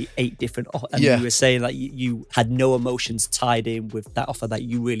 7, maybe 8 different offers, and you were saying like you had no emotions tied in with that offer that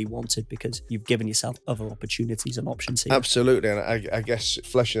you really wanted, because you've given yourself other opportunities and options here. Absolutely. And I guess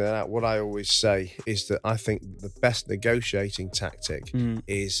fleshing that out, what I always say is that I think the best negotiating tactic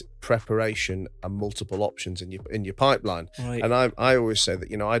is preparation and multiple options in your pipeline. Right. And I always say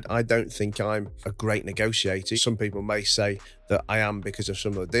that, I don't think I'm a great negotiator. Some people may say that I am because of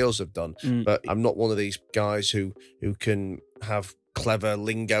some of the deals I've done, but I'm not one of these guys who can have clever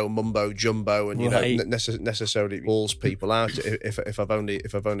lingo mumbo jumbo and necessarily balls people out if I've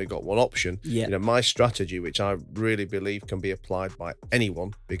only got one option. My strategy, which I really believe can be applied by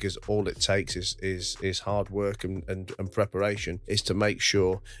anyone, because all it takes is hard work and preparation, is to make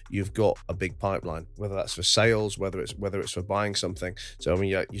sure you've got a big pipeline, whether that's for sales, whether it's for buying something. So I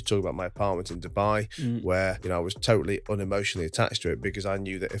mean, you talk about my apartment in Dubai, where I was totally unemotionally attached to it, because I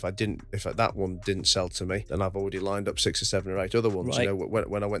knew that if that one didn't sell to me, then I've already lined up 6 or 7 or 8 other ones. Right.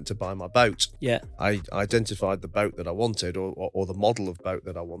 When I went to buy my boat, I identified the boat that I wanted, or the model of boat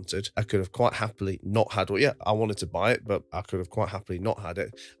that I wanted. I could have quite happily not had it. I wanted to buy it, but I could have quite happily not had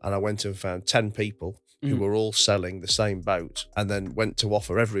it. And I went and found 10 people who were all selling the same boat, and then went to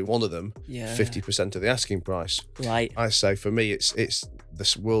offer every one of them 50% of the asking price. Right. I say, for me, it's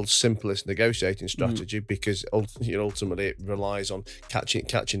the world's simplest negotiating strategy, because ultimately it relies on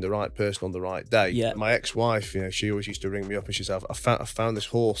catching the right person on the right day. My ex-wife, she always used to ring me up and she'd say, I found this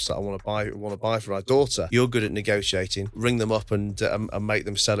horse that I want to buy for our daughter. You're good at negotiating. Ring them up and make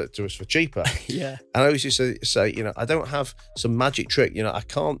them sell it to us for cheaper. And I always used to say, I don't have some magic trick. I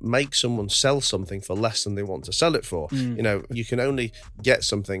can't make someone sell something for less than they want to sell it for. You can only get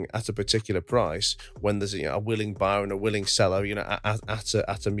something at a particular price when there's a willing buyer and a willing seller,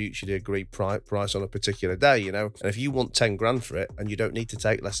 at a mutually agreed price on a particular day, and if you want 10 grand for it and you don't need to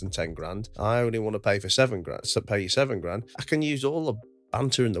take less than 10 grand, I only want to pay for 7 grand, so pay you 7 grand. I can use all the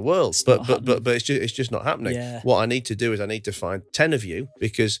banter in the world, but it's just not happening. What I need to do is I need to find 10 of you,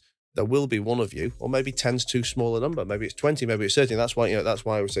 because there will be one of you, or maybe 10's too small a number. Maybe it's 20, maybe it's 30. That's why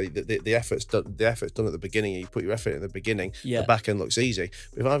I would say that the effort's done. The effort's done at the beginning. And you put your effort in the beginning. The back end looks easy.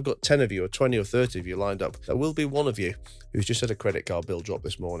 But if I've got 10 of you, or 20 or 30 of you lined up, there will be one of you who's just had a credit card bill drop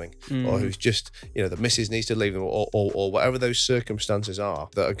this morning, or who's just the missus needs to leave them, or whatever those circumstances are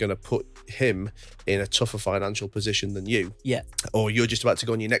that are going to put him in a tougher financial position than you. Or you're just about to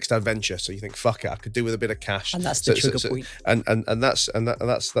go on your next adventure, so you think, fuck it, I could do with a bit of cash. And that's the trigger point. And that's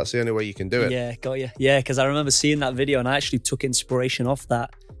the only way you can do it. Got you. Because I remember seeing that video, and I actually took inspiration off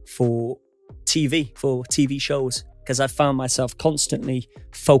that for TV shows, because I found myself constantly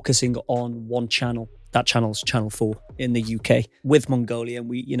focusing on one channel. That channel's Channel 4 in the UK with Mongolia, and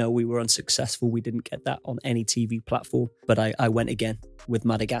we were unsuccessful. We didn't get that on any TV platform, but I went again with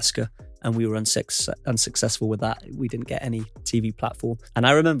Madagascar, and we were unsuccessful with that. We didn't get any TV platform, and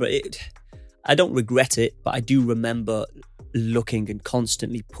I remember it. I don't regret it, but I do remember looking and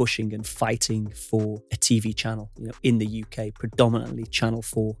constantly pushing and fighting for a TV channel, in the UK, predominantly Channel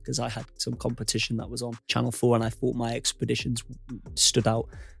 4, because I had some competition that was on Channel 4, and I thought my expeditions stood out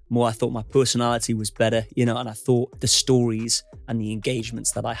more. I thought my personality was better, and I thought the stories and the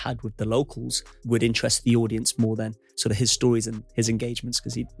engagements that I had with the locals would interest the audience more than sort of his stories and his engagements,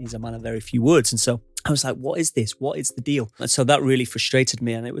 because he's a man of very few words. And so I was like, what is this? What is the deal? And so that really frustrated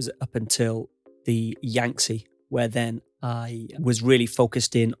me. And it was up until the Yangtze, where then I was really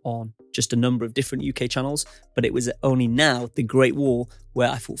focused in on just a number of different UK channels. But it was only now, the Great Wall, where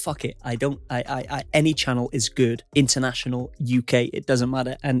I thought, fuck it, any channel is good, international, UK, it doesn't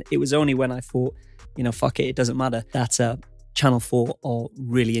matter. And it was only when I thought, fuck it doesn't matter, that Channel 4 are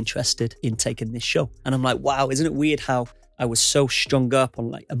really interested in taking this show. And I'm like, wow, isn't it weird how I was so strung up on,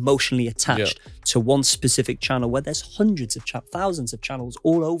 like, emotionally attached to one specific channel, where there's hundreds of thousands of channels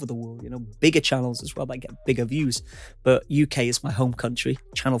all over the world, bigger channels as well that get bigger views. But UK is my home country.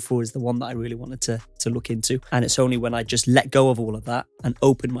 Channel 4 is the one that I really wanted to look into. And it's only when I just let go of all of that and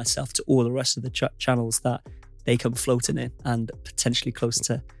opened myself to all the rest of the channels that they come floating in, and potentially close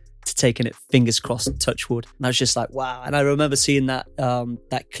to taking it, fingers crossed, touch wood. And I was just like, wow. And I remember seeing that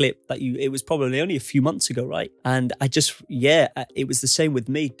clip that it was probably only a few months ago, right? And I just, it was the same with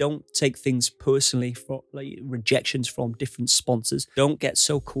me. Don't take things personally, for like rejections from different sponsors. Don't get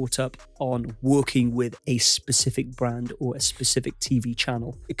so caught up on working with a specific brand or a specific TV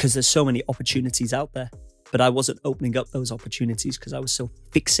channel, because there's so many opportunities out there. But I wasn't opening up those opportunities because I was so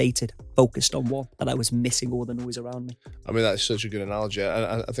fixated, focused on one, that I was missing all the noise around me. I mean, that's such a good analogy.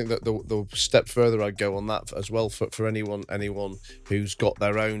 I think that the step further I'd go on that as well, for anyone who's got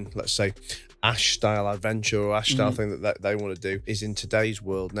their own, let's say, Ash style adventure or Ash style thing that they want to do, is in today's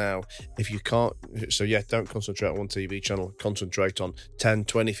world now, if you can't, don't concentrate on one TV channel, concentrate on 10,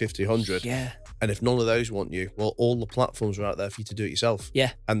 20, 50, 100. Yeah. And if none of those want you, well, all the platforms are out there for you to do it yourself.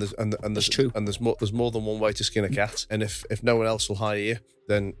 Yeah. And there's true. And there's more than one way to skin a cat. And if no one else will hire you,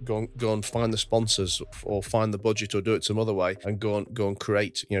 then go and find the sponsors or find the budget or do it some other way and go and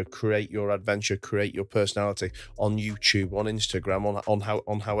create your adventure, create your personality on YouTube, on Instagram,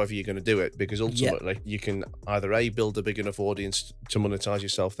 on however you're going to do it, because ultimately you can either A, build a big enough audience to monetize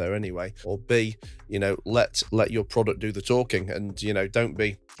yourself there anyway, or B, let your product do the talking, and don't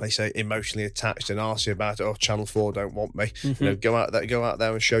be, they say, emotionally attached and arsy about it. Oh, Channel 4 don't want me. Go out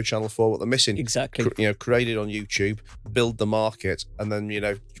there and show Channel 4 what they're missing. Exactly. Create it on YouTube, build the market, and then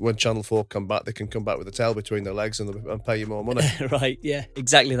when Channel 4 come back, they can come back with a tail between their legs and pay you more money. Right. Yeah.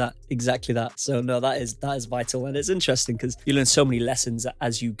 Exactly that. So no, that is vital, and it's interesting because you learn so many lessons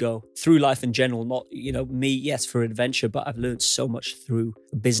as you go through life in general. Not me, yes, for adventure, but I've learned so much through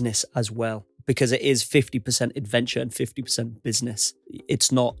business as well, because it is 50% adventure and 50% business.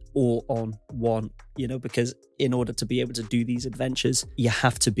 It's not all on one, because in order to be able to do these adventures, you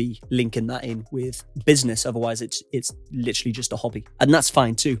have to be linking that in with business. Otherwise, it's literally just a hobby. And that's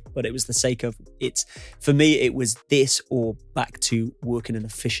fine too. But it was the sake of it. For me, it was this or back to working in a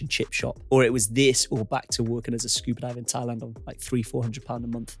fish and chip shop. Or it was this or back to working as a scuba diver in Thailand on like £300-400 a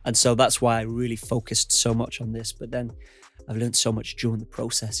month. And so that's why I really focused so much on this. But then I've learned so much during the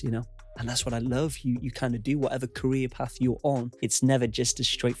process, And that's what I love. You kind of do whatever career path you're on. It's never just as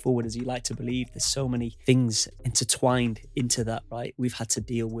straightforward as you like to believe. There's so many things intertwined into that, right? We've had to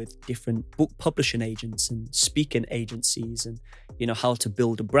deal with different book publishing agents and speaking agencies and, how to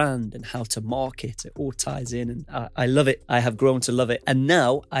build a brand and how to market. It all ties in, and I love it. I have grown to love it. And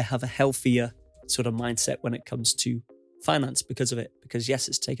now I have a healthier sort of mindset when it comes to finance because of it. Because yes,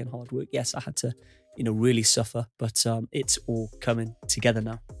 it's taken hard work. Yes, I had to, really suffer, but it's all coming together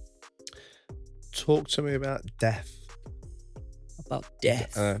now. Talk to me about death. About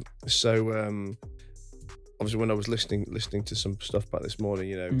death. Obviously, when I was listening to some stuff back this morning,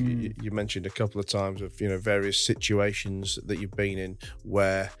 you mentioned a couple of times of various situations that you've been in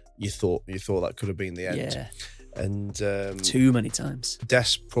where you thought that could have been the end. Yeah. And too many times.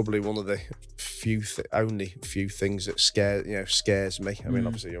 Death's probably one of the only few things that scares me. I mean,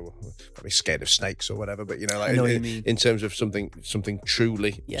 obviously you're probably scared of snakes or whatever, but in terms of something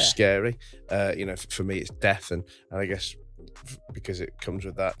truly scary, for me it's death, and I guess because it comes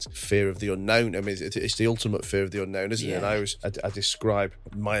with that fear of the unknown. I mean, it's the ultimate fear of the unknown, isn't it? And I describe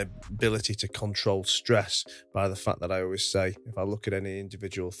my ability to control stress by the fact that I always say, if I look at any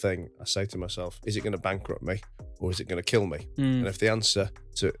individual thing, I say to myself, is it going to bankrupt me or is it going to kill me? And if the answer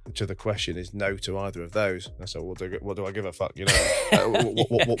to the question is no to either of those, I say, what do I give a fuck?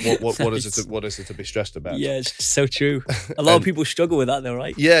 What is it to be stressed about? Yeah, it's so true. A lot of people struggle with that though,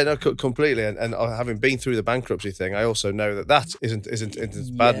 right? Yeah, no, completely. And having been through the bankruptcy thing, I also know that isn't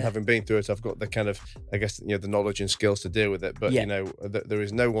as bad. And having been through it, I've got the kind of, I guess, the knowledge and skills to deal with it. But there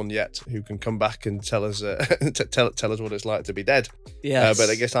is no one yet who can come back and tell us tell us what it's like to be dead. Yeah. But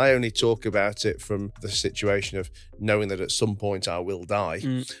I guess I only talk about it from the situation of knowing that at some point I will die.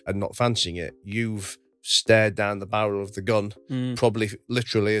 And not fancying it. You've stared down the barrel of the gun, probably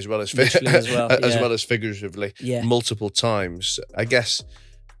literally as well as figuratively, multiple times. I guess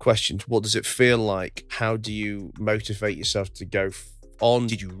questions: what does it feel like? How do you motivate yourself to go on?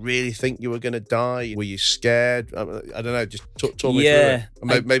 Did you really think you were going to die? Were you scared? I don't know. Just talk me through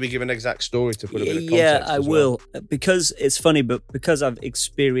it. Maybe give an exact story to put a bit of context. Yeah, I will. Because it's funny, but because I've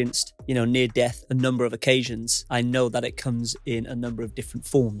experienced, near death a number of occasions, I know that it comes in a number of different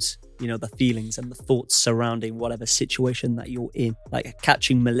forms. The feelings and the thoughts surrounding whatever situation that you're in. Like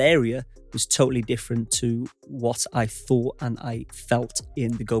catching malaria was totally different to what I thought and I felt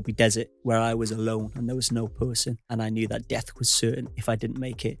in the Gobi Desert, where I was alone and there was no person, and I knew that death was certain if I didn't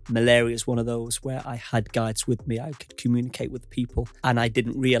make it. Malaria is one of those where I had guides with me, I could communicate with people, and I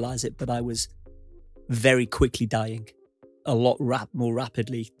didn't realize it, but I was very quickly dying, a lot more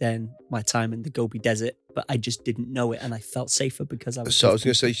rapidly than my time in the Gobi Desert, but I just didn't know it, and I felt safer because I was. So I was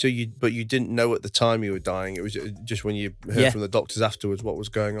going to say, you didn't know at the time you were dying. It was just when you heard from the doctors afterwards what was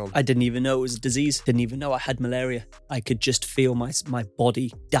going on. I didn't even know it was a disease. Didn't even know I had malaria. I could just feel my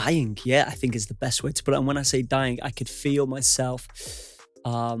body dying. Yeah, I think is the best way to put it. And when I say dying, I could feel myself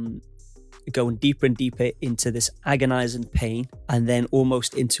going deeper and deeper into this agonizing pain, and then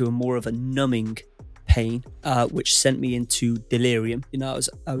almost into a more of a numbing pain, which sent me into delirium.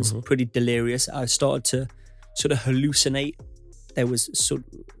 I was pretty delirious. I started to sort of hallucinate. There was sort of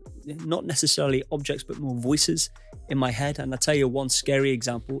not necessarily objects, but more voices in my head. And I tell you, one scary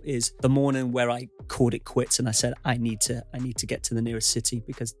example is the morning where I called it quits and I said, I need to get to the nearest city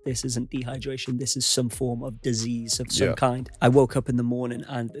because this isn't dehydration. This is some form of disease of some kind. I woke up in the morning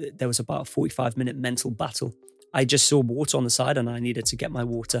and there was about a 45-minute mental battle I just saw water on the side and I needed to get my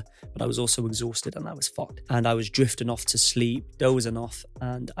water, but I was also exhausted and I was fucked. And I was drifting off to sleep, dozing off,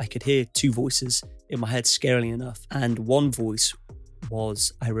 and I could hear two voices in my head, scarily enough. And one voice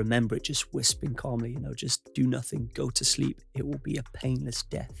was, I remember it just whispering calmly, just do nothing, go to sleep. It will be a painless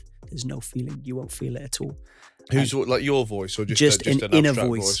death. There's no feeling, you won't feel it at all. Who's like your voice or just an inner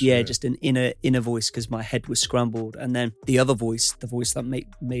voice? Yeah, yeah, just an inner voice, because my head was scrambled. And then the other voice, the voice that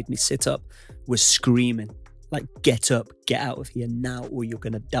made me sit up, was screaming, like, get up, get out of here now or you're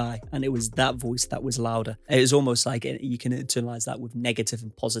going to die. And it was that voice that was louder. It was almost like you can internalize that with negative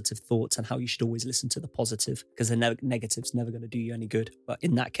and positive thoughts, and how you should always listen to the positive, because the negative's never going to do you any good. But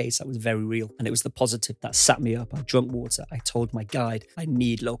in that case, that was very real. And it was the positive that sat me up. I drank water. I told my guide, I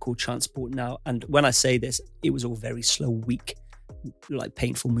need local transport now. And when I say this, it was all very slow, weak, like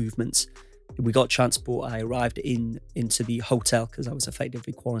painful movements. We got transport. I arrived into the hotel because I was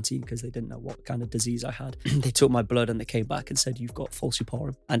effectively quarantined because they didn't know what kind of disease I had. They took my blood and they came back and said, you've got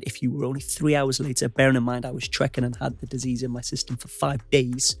falciparum. And if you were only 3 hours later, bearing in mind I was trekking and had the disease in my system for 5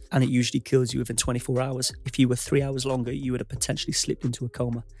 days, and it usually kills you within 24 hours. If you were 3 hours longer, you would have potentially slipped into a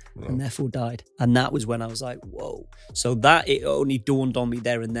coma and therefore died. And that was when I was like, whoa. So that, it only dawned on me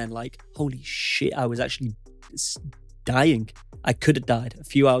there and then, like, holy shit, I was actually dying. I could have died a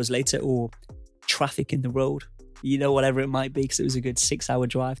few hours later, or traffic in the road, whatever it might be, because it was a good 6-hour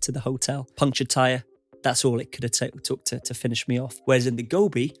drive to the hotel. Punctured tire, that's all it could have took to finish me off. Whereas in the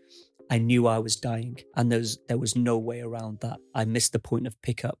Gobi, I knew I was dying, and there was no way around that. I missed the point of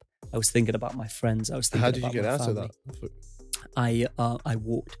pickup. I was thinking about my friends. I was thinking about my family. How did you get out of that? I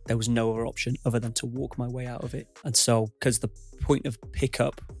walked. There was no other option other than to walk my way out of it. And so, because the point of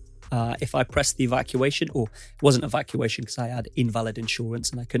pickup, if I pressed the evacuation, or it wasn't evacuation because I had invalid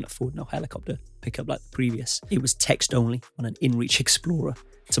insurance and I couldn't afford no helicopter pickup like the previous. It was text only on an InReach Explorer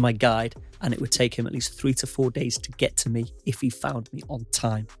to my guide, and it would take him at least 3 to 4 days to get to me if he found me on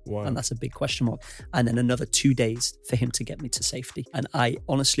time. Wow. And that's a big question mark. And then another 2 days for him to get me to safety. And I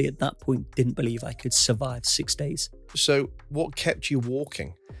honestly, at that point, didn't believe I could survive 6 days. So what kept you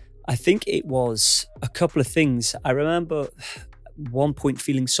walking? I think it was a couple of things. I remember one point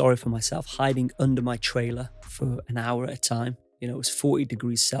feeling sorry for myself, hiding under my trailer for an hour at a time. It was 40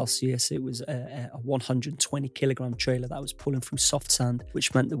 degrees Celsius. It was a 120 kilogram trailer that was pulling through soft sand,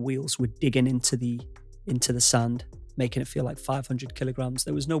 which meant the wheels were digging into the sand, making it feel like 500 kilograms.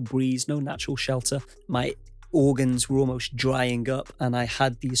 There was no breeze, no natural shelter. My organs were almost drying up, and I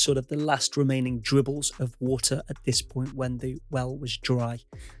had these sort of the last remaining dribbles of water at this point when the well was dry.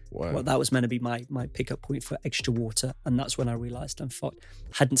 Wow. Well, that was meant to be my pickup point for extra water. And that's when I realized I'm fucked.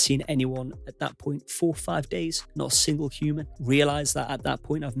 Hadn't seen anyone at that point 4 or 5 days, not a single human. Realized that at that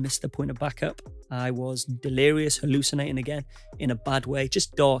point I've missed the point of backup. I was delirious, hallucinating again in a bad way,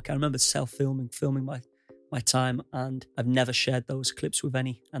 just dark. I remember filming my time, and I've never shared those clips with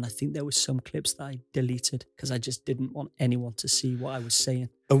any. And I think there was some clips that I deleted because I just didn't want anyone to see what I was saying.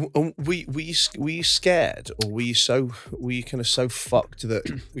 Were you scared, or were you kind of so fucked that,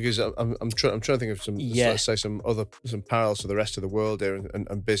 because I'm trying to think of some, let's say some parallels to the rest of the world here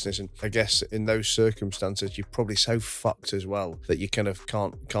and business, and I guess in those circumstances you're probably so fucked as well that you kind of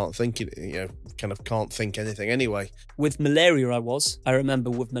can't think can't think anything anyway. With malaria, I remember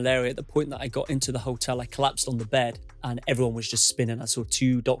with malaria, at the point that I got into the hotel, I collapsed on the bed and everyone was just spinning. I saw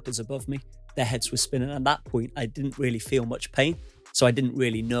 2 doctors above me, their heads were spinning. At that point, I didn't really feel much pain. So I didn't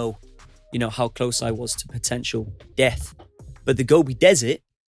really know, how close I was to potential death. But the Gobi Desert,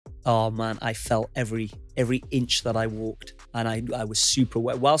 oh man, I felt every inch that I walked, and I was super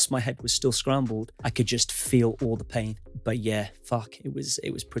wet. Whilst my head was still scrambled, I could just feel all the pain. But yeah, it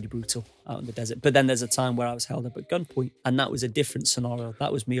was pretty brutal out in the desert. But then there's a time where I was held up at gunpoint, and that was a different scenario.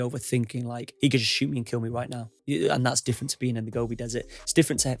 That was me overthinking, like, he could just shoot me and kill me right now. And that's different to being in the Gobi Desert. It's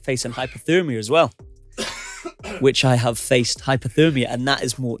different to facing hypothermia as well. Which I have faced hypothermia, and that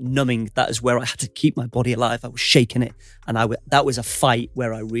is more numbing. That is where I had to keep my body alive. I was shaking it, and that was a fight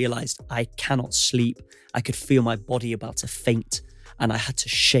where I realized I cannot sleep. I could feel my body about to faint, and I had to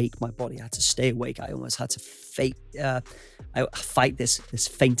shake my body. I had to stay awake. I almost had to fight this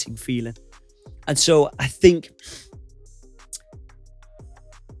fainting feeling. And so I think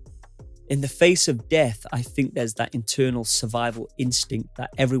in the face of death, I think there's that internal survival instinct that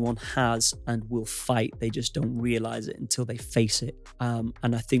everyone has and will fight. They just don't realize it until they face it. And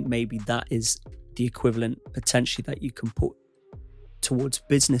I think maybe that is the equivalent potentially that you can put towards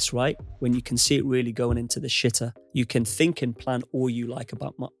business, right? When you can see it really going into the shitter, You can think and plan all you like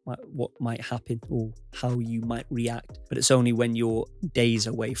about what might happen or how you might react, but it's only when you're days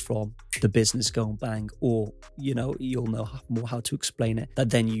away from the business going bang, or you'll know more how to explain it, that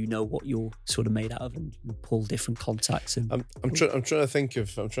then you know what you're sort of made out of, and you pull different contacts. And I'm trying to think of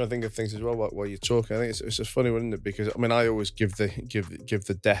things as well while you're talking. I think it's a funny one, isn't it? Because I mean, I always give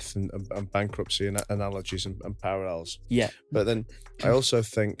the death and bankruptcy analogies and parallels. Yeah, but then I also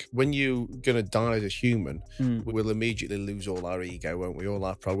think when you're gonna die as a human, we'll immediately lose all our ego, won't we? All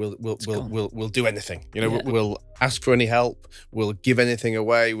our pride. We'll do anything. We'll ask for any help. We'll give anything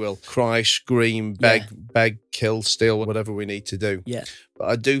away. We'll cry, scream, beg, kill, steal, whatever we need to do. Yeah. But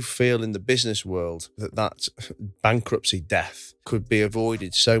I do feel in the business world that bankruptcy death could be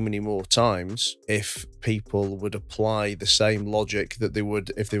avoided so many more times if people would apply the same logic that they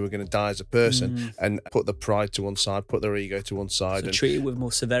would if they were going to die as a person, and put the pride to one side, put their ego to one side, and treat it with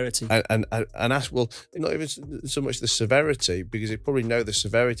more severity. And ask, well, not even so much the severity, because they probably know the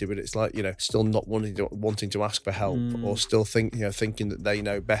severity, but it's like, still not wanting to ask for help, or still thinking that they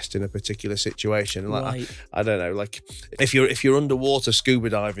know best in a particular situation. And right. I don't know, like if you're underwater scuba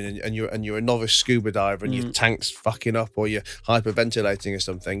diving and you're a novice scuba diver and your tank's fucking up or you're hyperventilating or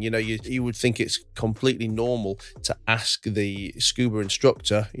something, you would think it's completely normal to ask the scuba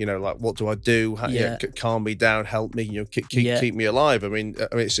instructor, like, what do I do? Calm me down, help me, keep me alive. I mean,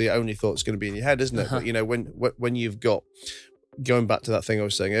 it's the only thought that's going to be in your head, isn't it? But when you've got, going back to that thing I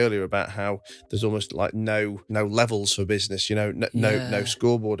was saying earlier about how there's almost like no levels for business, no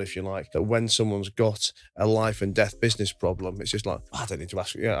scoreboard, if you like, that when someone's got a life and death business problem, it's just like, I don't need to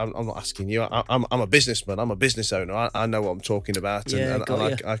ask you. I'm not asking you. I'm a businessman. I'm a business owner. I know what I'm talking about, and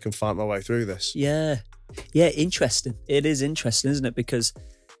I can fight my way through this. Yeah, interesting. It is interesting, isn't it? Because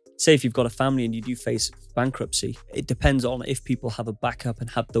say if you've got a family and you do face bankruptcy, it depends on if people have a backup and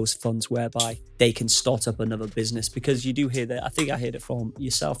have those funds whereby they can start up another business. Because you do hear that, I think I heard it from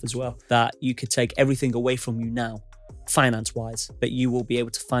yourself as well, that you could take everything away from you now, finance-wise, but you will be able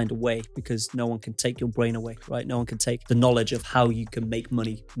to find a way, because no one can take your brain away, right? No one can take the knowledge of how you can make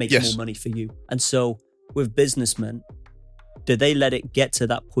money, more money for you. And so with businessmen, do they let it get to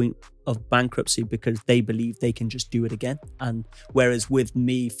that point of bankruptcy because they believe they can just do it again? And whereas with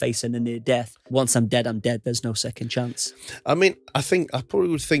me facing a near death, once I'm dead, there's no second chance. I mean, I probably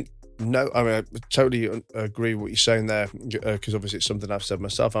would think no. I mean, I totally agree with what you're saying there, because obviously it's something I've said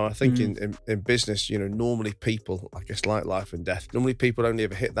myself. And I think in business, normally people, I guess, like life and death, normally people only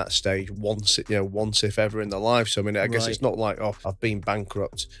ever hit that stage once if ever in their life. So I mean, I guess it's not like, oh, I've been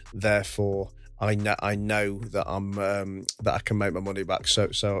bankrupt, therefore I know that that I can make my money back, so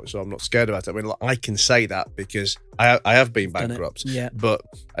I'm not scared about it. I mean, I can say that because I have been bankrupt. Yeah. But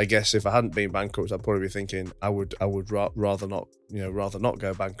I guess if I hadn't been bankrupt, I'd probably be thinking I would rather not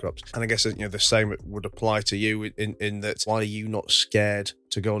go bankrupt. And I guess the same would apply to you in that. Why are you not scared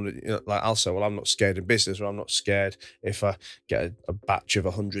to go on? Like I'll say, well, I'm not scared in business, or I'm not scared if I get a batch of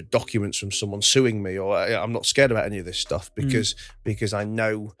 100 documents from someone suing me, or I'm not scared about any of this stuff because I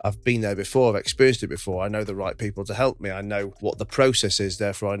know I've been there before, I've experienced it before. I know the right people to help me. I know what the process is.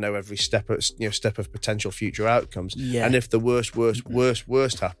 Therefore, I know every step of potential future outcomes. Yeah. And if the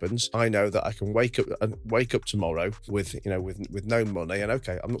worst happens, I know that I can wake up tomorrow with no money. And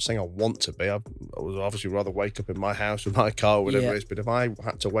okay, I'm not saying I want to be. I would obviously rather wake up in my house with my car or whatever it is. But if I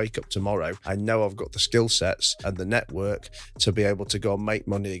had to wake up tomorrow, I know I've got the skill sets and the network to be able to go and make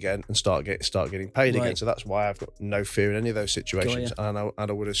money again and start getting paid again. So that's why I've got no fear in any of those situations. And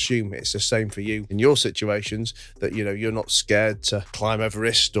I would assume it's the same for you in your situations, that you're not scared to climb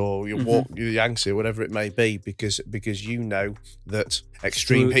Everest or you walk the Yangtze or whatever it may be, because you know that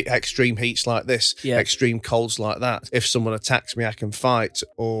extreme heats like this, extreme colds like that, if someone attacks me, I can fight,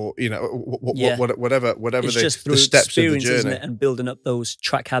 or whatever it's the, just through the steps of the experience, journey, isn't it? And building up those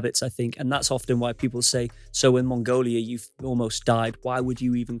track habits, I think. And that's often why people say, so in Mongolia you've almost died, why would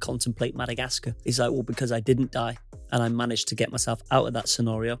you even contemplate Madagascar? It's like, well, because I didn't die and I managed to get myself out of that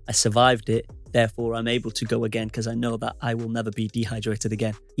scenario. I survived it, therefore I'm able to go again, because I know that I will never be dehydrated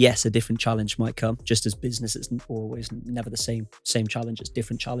again. Yes, a different challenge might come, just as business is always never the same challenge, it's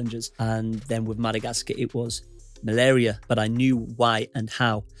different challenges. And then with Madagascar it was malaria, but I knew why and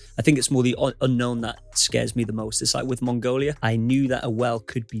how. I think it's more the unknown that scares me the most. It's like with Mongolia, I knew that a well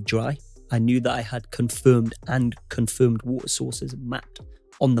could be dry. I knew that I had confirmed water sources mapped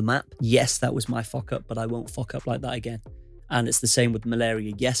on the map. Yes, that was my fuck up, but I won't fuck up like that again. And it's the same with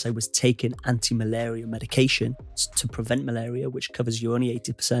malaria. Yes, I was taking anti-malaria medication to prevent malaria, which covers you only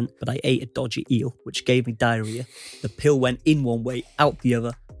 80%, but I ate a dodgy eel, which gave me diarrhea. The pill went in one way, out the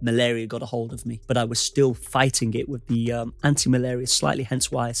other. Malaria got a hold of me, but I was still fighting it with the anti-malaria slightly,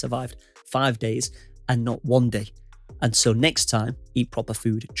 hence why I survived 5 days and not 1 day. And so next time, eat proper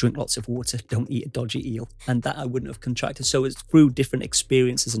food, drink lots of water, don't eat a dodgy eel. And that I wouldn't have contracted. So it's through different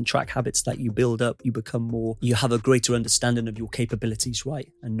experiences and track habits that you build up, you become more, you have a greater understanding of your capabilities, right?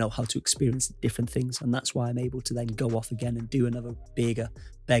 And know how to experience different things. And that's why I'm able to then go off again and do another bigger,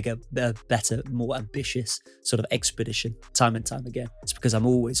 better, more ambitious sort of expedition time and time again. It's because I'm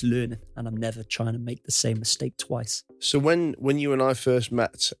always learning and I'm never trying to make the same mistake twice. So when you and I first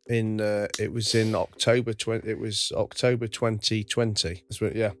met it was in October 2020. That's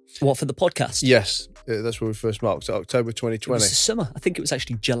when, yeah. What, for the podcast? Yes, that's when we first met. October 2020. It was the summer. I think it was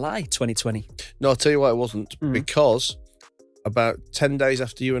actually July 2020. No, I'll tell you why it wasn't. Because about 10 days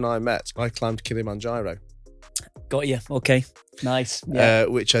after you and I met, I climbed Kilimanjaro. Got you. Okay. Nice. Yeah.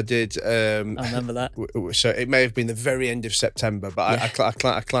 Which I did. I remember that. So it may have been the very end of September, but I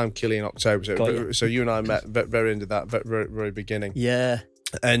climbed Kili in October. So you and I met very end of that, very beginning. Yeah.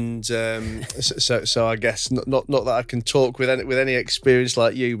 And so I guess not that I can talk with any experience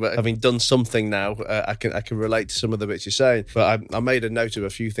like you, but having done something now, I can relate to some of the bits you're saying. But I made a note of a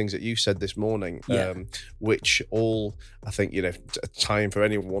few things that you said this morning, which all I think tie in for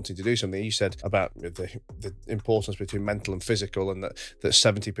anyone wanting to do something. You said about the importance between mental and physical, and that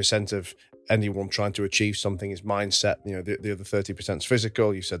 70% of anyone trying to achieve something is mindset. The other 30% is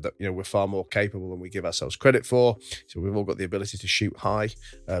physical. You said that we're far more capable than we give ourselves credit for. So we've all got the ability to shoot high.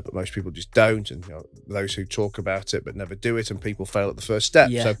 But most people just don't, and those who talk about it but never do it, and people fail at the first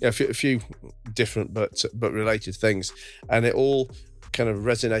step. So a few different but related things, and it all kind of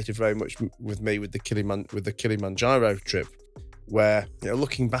resonated very much with me with the Kilimanjaro trip, where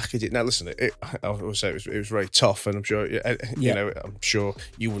looking back at it now, listen, I will say it was very tough, and I'm sure I'm sure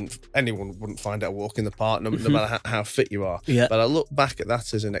anyone wouldn't find it a walk in the park, no matter how fit you are. But I look back at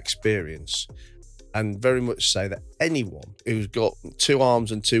that as an experience, and very much say that anyone who's got two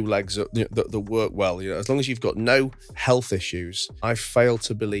arms and two legs that work well, as long as you've got no health issues, I fail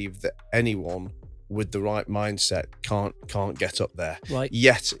to believe that anyone with the right mindset can't get up there. Right.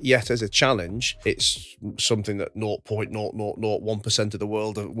 Yet as a challenge, it's something that 0.0001% of the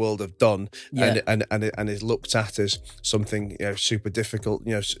world have done, and is looked at as something super difficult,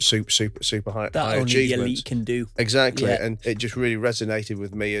 super high that only achievement. The elite can do. Exactly, and it just really resonated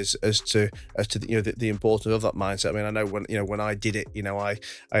with me as to the importance of that mindset. I mean, I know when I did it, I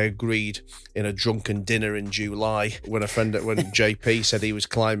agreed in a drunken dinner in July when JP said he was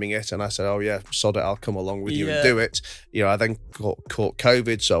climbing it, and I said, oh yeah, sod it, I'll come along with you and do it. I then caught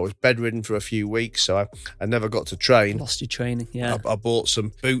COVID, so I was bedridden for a few weeks, so I never got to train. Lost your training. I bought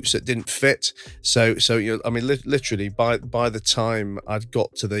some boots that didn't fit, so I mean, literally by the time I'd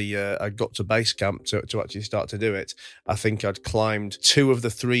got to base camp to actually start to do it, I think I'd climbed 2 of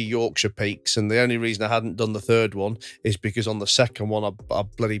the 3 Yorkshire peaks, and the only reason I hadn't done the third one is because on the second one I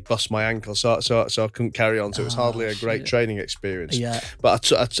bloody bust my ankle, so I couldn't carry on. So it was hardly a great training experience.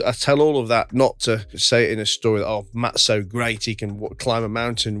 But I tell all of that not to say it in a story that, oh, Matt's so great, he can climb a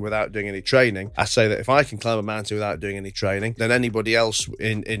mountain without doing any training. I say that if I can climb a mountain without doing any training, then anybody else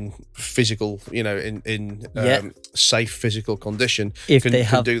in physical, safe physical condition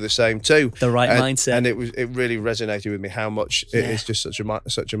can do the same too. The right mindset. And it really resonated with me how much it is just such a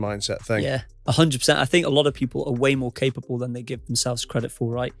mindset thing. Yeah. 100%. I think a lot of people are way more capable than they give themselves credit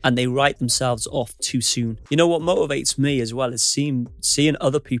for, right? And they write themselves off too soon. What motivates me as well is seeing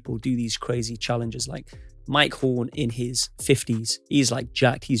other people do these crazy challenges. Like Mike Horn in his 50s, he's like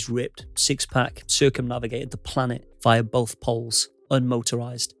jacked, he's ripped, 6-pack, circumnavigated the planet via both poles,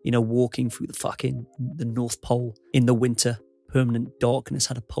 unmotorized, walking through the North Pole in the winter. Permanent darkness,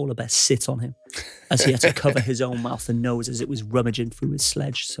 had a polar bear sit on him as he had to cover his own mouth and nose as it was rummaging through his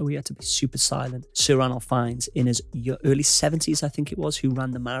sledge. So he had to be super silent. Sir Ranulph Fiennes, in his early 70s, I think it was, who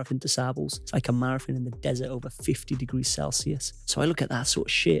ran the Marathon des Sables. It's like a marathon in the desert over 50 degrees Celsius. So I look at that sort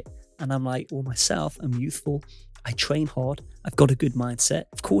of shit and I'm like, well, myself, I'm youthful. I train hard. I've got a good mindset.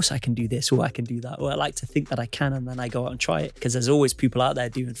 Of course I can do this or I can do that. Or I like to think that I can, and then I go out and try it, because there's always people out there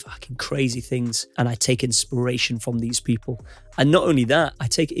doing fucking crazy things, and I take inspiration from these people. And not only that, I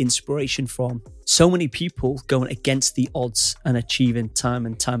take inspiration from so many people going against the odds and achieving time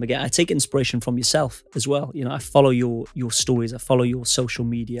and time again. I take inspiration from yourself as well. I follow your stories, I follow your social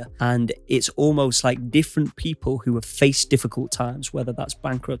media, and it's almost like different people who have faced difficult times, whether that's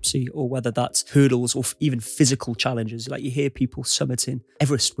bankruptcy or whether that's hurdles or even physical challenges. Like you hear people summiting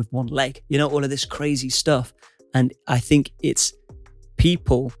Everest with one leg, all of this crazy stuff. And I think it's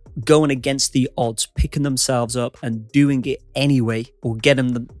people going against the odds, picking themselves up and doing it anyway, or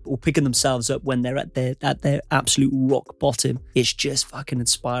picking themselves up when they're at their absolute rock bottom. It's just fucking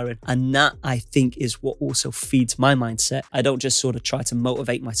inspiring. And that, I think, is what also feeds my mindset. I don't just sort of try to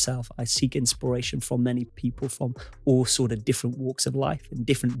motivate myself. I seek inspiration from many people from all sort of different walks of life and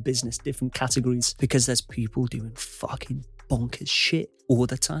different business, different categories, because there's people doing fucking bonkers shit all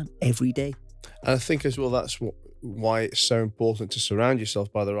the time, every day. And I think as well, that's why it's so important to surround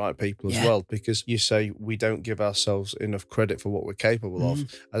yourself by the right people as well, because you say we don't give ourselves enough credit for what we're capable of.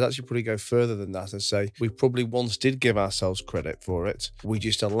 I'd actually probably go further than that and say we probably once did give ourselves credit for it. We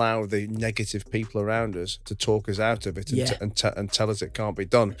just allow the negative people around us to talk us out of it and tell us it can't be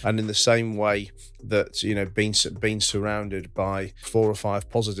done. And in the same way that, you know, being surrounded by 4 or 5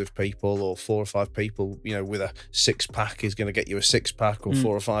 positive people, or 4 or 5 people, you know, with a 6-pack is going to get you a 6-pack, or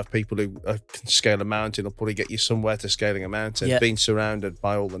 4 or 5 people who can scale a mountain will probably get you somewhere to scaling a mountain. Being surrounded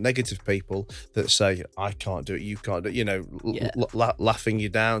by all the negative people that say I can't do it, you can't do it, you know, laughing you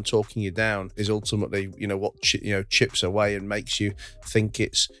down, talking you down, is ultimately, you know, what chips away and makes you think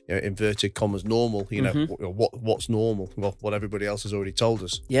it's, you know, inverted commas normal. You know, what's normal? Well, what everybody else has already told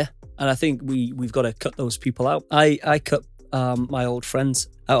us. Yeah, and I think we've got to cut those people out. I cut my old friends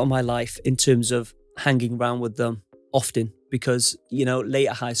out of my life in terms of hanging around with them often, because, you know, late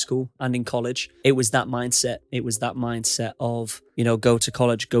at high school and in college, it was that mindset. It was that mindset of, you know, go to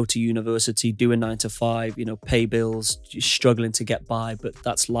college, go to university, do a 9 to 5, you know, pay bills, struggling to get by, but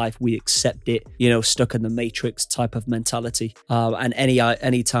that's life. We accept it, you know, stuck in the matrix type of mentality. And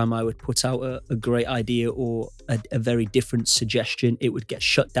any time I would put out a great idea or a very different suggestion, it would get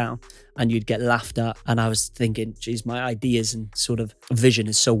shut down and you'd get laughed at. And I was thinking, geez, my ideas and sort of vision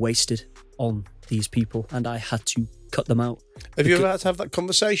is so wasted on these people, and I had to cut them out. Have you ever had to have that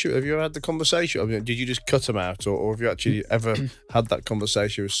conversation? Have you ever had the conversation? I mean, did you just cut them out, or have you actually ever had that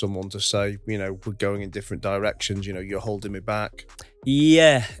conversation with someone to say, you know, we're going in different directions, you know, you're holding me back?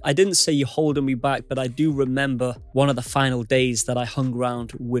 Yeah, I didn't say you're holding me back, but I do remember one of the final days that I hung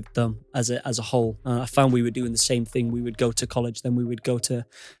around with them as a whole. I found we were doing the same thing. We would go to college, then we would go to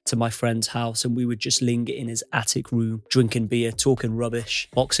my friend's house, and we would just linger in his attic room, drinking beer, talking rubbish,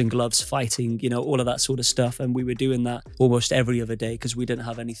 boxing gloves, fighting, you know, all of that sort of stuff. And we were doing that almost every other day because we didn't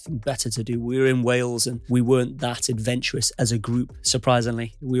have anything better to do. We were in Wales and we weren't that adventurous as a group,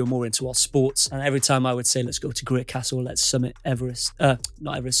 surprisingly. We were more into our sports. And every time I would say, let's go to Great Castle, let's summit Everest,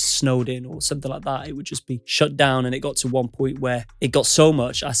 not Everest, Snowdon or something like that, it would just be shut down. And it got to one point where it got so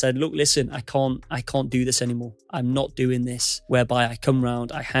much, I said, look, listen, I can't do this anymore. I'm not doing this, whereby I come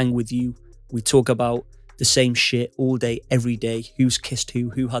round, I hang with you, we talk about the same shit all day, every day. Who's kissed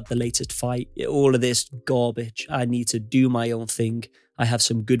who had the latest fight, all of this garbage. I need to do my own thing. I have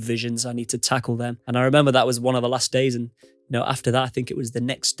some good visions, I need to tackle them. And I remember that was one of the last days. And, you know, after that, I think it was the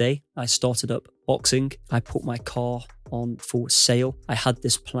next day, I started up boxing. I put my car on for sale. I had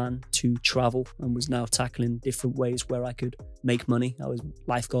this plan to travel and was now tackling different ways where I could make money. I was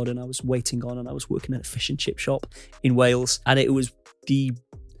lifeguarding, I was waiting on, and I was working at a fish and chip shop in Wales. And it was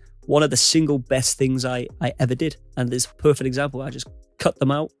one of the single best things I ever did. And there's a perfect example. I just cut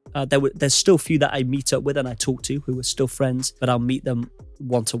them out. There's still a few that I meet up with and I talk to who are still friends, but I'll meet them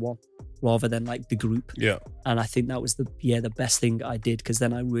one-to-one rather than like the group. Yeah. And I think that was the best thing I did, because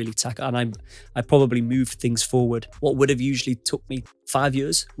then I really tackled, and I probably moved things forward. What would have usually took me 5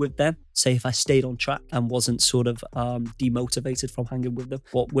 years with them, say if I stayed on track and wasn't sort of demotivated from hanging with them,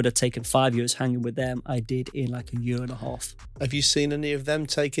 what would have taken 5 years hanging with them, I did in like a year and a half. Have you seen any of them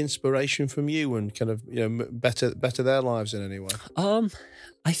take inspiration from you and kind of, you know, better their lives in any way?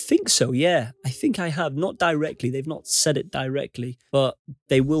 I think so, yeah. I think I have. Not directly. They've not said it directly, but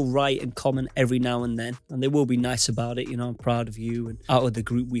they will write and comment every now and then, and they will be nice about it. You know, I'm proud of you. And out of the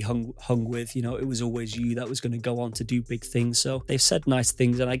group we hung with, you know, it was always you that was going to go on to do big things. So they've said nice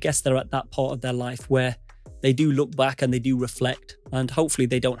things, and I guess they're at that part of their life where they do look back and they do reflect, and hopefully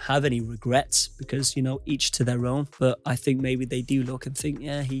they don't have any regrets, because, you know, each to their own. But I think maybe they do look and think,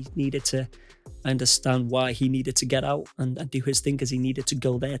 yeah, he needed to, I understand why he needed to get out and do his thing, because he needed to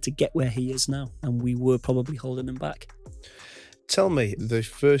go there to get where he is now. And we were probably holding him back. Tell me, the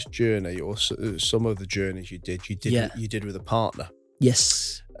first journey, or some of the journeys you did with a partner.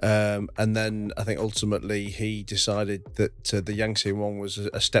 Yes. And then I think ultimately he decided that the Yangtze one was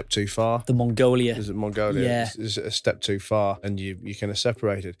a step too far. The Mongolia. Is it Mongolia? Yeah. Is a step too far, and you kind of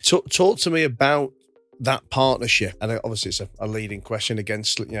separated. Talk to me about that partnership, and obviously it's a leading question again,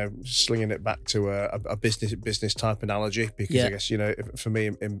 slinging it back to a business type analogy, because I guess, for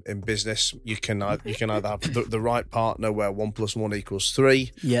me in business, you can either have the right partner where 1 + 1 =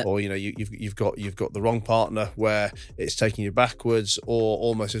 3, or you've got the wrong partner where it's taking you backwards, or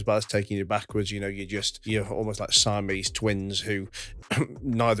almost as bad as taking you backwards. You're almost like Siamese twins who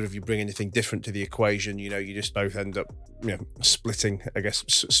neither of you bring anything different to the equation. You just both end up splitting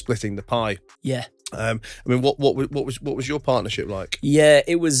the pie. What was your partnership like?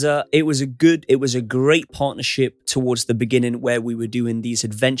 It was a great partnership towards the beginning, where we were doing these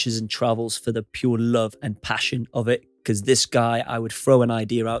adventures and travels for the pure love and passion of it. Because this guy, I would throw an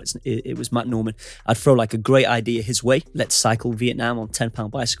idea out. It was Matt Norman. I'd throw like a great idea his way. Let's cycle Vietnam on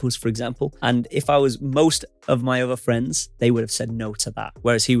 10-pound bicycles, for example. And if I was most of my other friends, they would have said no to that.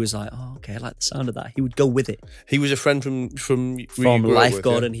 Whereas he was like, oh, okay, I like the sound of that. He would go with it. He was a friend from Life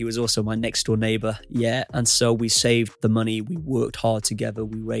Garden. He was also my next door neighbor. Yeah. And so we saved the money. We worked hard together.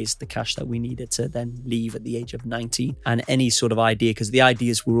 We raised the cash that we needed to then leave at the age of 19. And any sort of idea, because the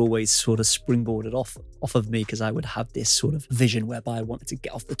ideas were always sort of springboarded off of me, because I would have this sort of vision whereby I wanted to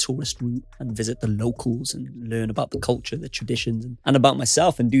get off the tourist route and visit the locals and learn about the culture, the traditions, and about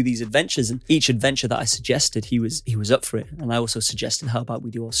myself, and do these adventures. And each adventure that I suggested, he was up for it. And I also suggested, how about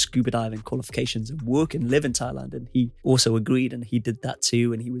we do our scuba diving qualifications and work and live in Thailand? And he also agreed, and he did that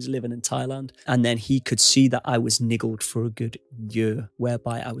too. And he was living in Thailand. And then he could see that I was niggled for a good year,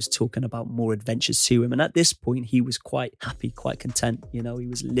 whereby I was talking about more adventures to him. And at this point, he was quite happy, quite content. He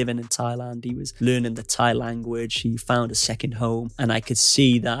was living in Thailand. He was learning the Thai language. He found a second home, and I could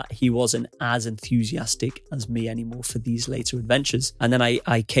see that he wasn't as enthusiastic as me anymore for these later adventures. And then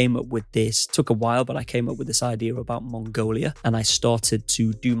I came up with this, took a while, but I came up with this idea about Mongolia, and I started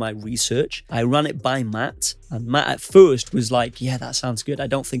to do my research. I ran it by Matt, and Matt at first was like, yeah, that sounds good. I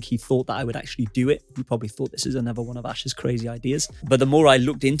don't think he thought that I would actually do it. He probably thought this is another one of Ash's crazy ideas. But the more I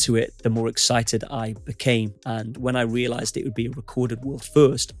looked into it, the more excited I became. And when I realized it would be a recorded world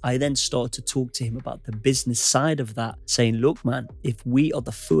first, I then started to talk to him about the business side of that, saying, look, man, if we are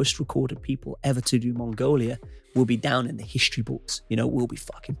the first recorded people ever to do Mongolia, we'll be down in the history books. We'll be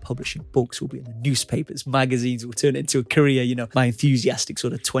fucking publishing books. We'll be in the newspapers, magazines. We'll turn it into a career. My enthusiastic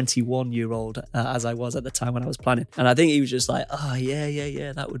sort of 21-year-old, as I was at the time when I was planning. And I think he was just like, oh,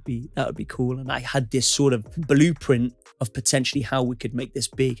 yeah, that would be cool. And I had this sort of blueprint of potentially how we could make this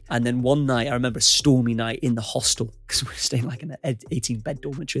big. And then one night, I remember a stormy night in the hostel, because we were staying like in an 18-bed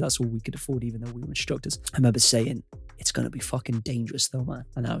dormitory. That's all we could afford, even though we were instructors. I remember saying, it's going to be fucking dangerous though, man.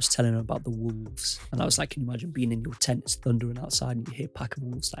 And I was telling him about the wolves. And I was like, can you imagine being in your tent, it's thundering outside, and you hear a pack of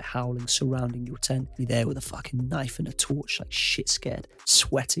wolves like howling, surrounding your tent. You're there with a fucking knife and a torch, like shit scared,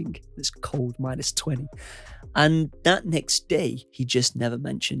 sweating. It's cold, -20. And that next day, he just never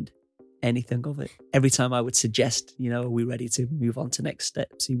mentioned anything of it. Every time I would suggest, are we ready to move on to next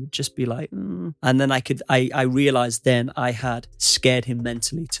steps, he would just be like, And then I realized then I had scared him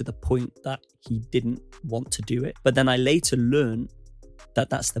mentally to the point that he didn't want to do it. But then I later learned that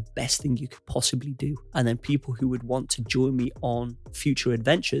that's the best thing you could possibly do. And then people who would want to join me on future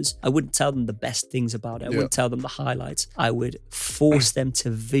adventures, I wouldn't tell them the best things about it. I wouldn't tell them the highlights. I would force them to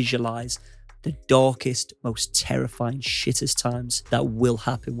visualize the darkest, most terrifying, shittest times that will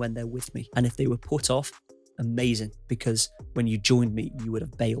happen when they're with me. And if they were put off, amazing, because when you joined me, you would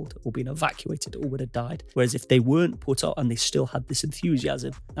have bailed or been evacuated or would have died. Whereas if they weren't put off and they still had this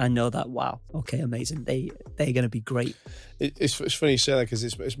enthusiasm, I know that, wow, okay, amazing. They're going to be great. It's funny you say that, because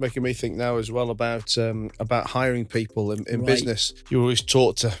it's making me think now as well about hiring people in business. You're always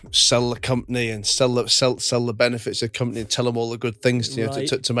taught to sell the company and sell the benefits of the company and tell them all the good things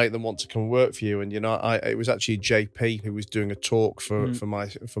to make them want to come work for you. And it was actually JP who was doing a talk for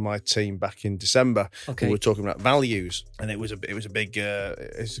my team back in December. Okay. We were talking about values, and it was a big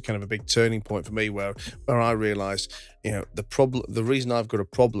it's kind of a big turning point for me where I realised, the reason I've got a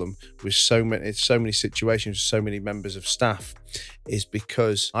problem with so many situations, so many members of staff, is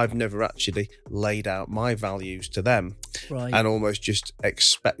because I've never actually laid out my values to them, and almost just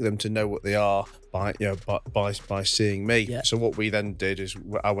expect them to know what they are by seeing me. Yeah. So what we then did is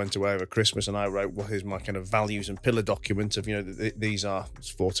I went away over Christmas and I wrote what is my kind of values and pillar document of, these are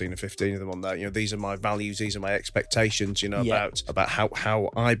 14 or 15 of them on there. These are my values, these are my expectations, about how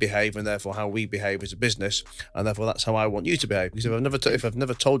I behave, and therefore how we behave as a business, and therefore that's how I want you to behave. Because if I've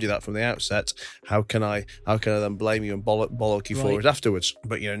never told you that from the outset, how can I then blame you and bollock you for it afterwards?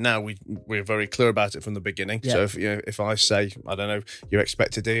 But now we're very clear about it from the beginning. Yeah. So if I say, I don't know, you're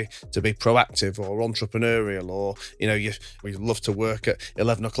expected to be proactive, or entrepreneurial, or we love to work at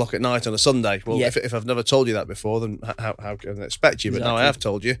 11 o'clock at night on a Sunday. Well, if I've never told you that before, then how can I expect you? But now I have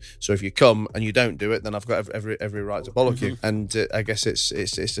told you. So if you come and you don't do it, then I've got every right to bollock you. And I guess it's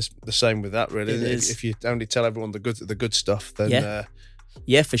just the same with that, really. If you only tell everyone the good stuff, then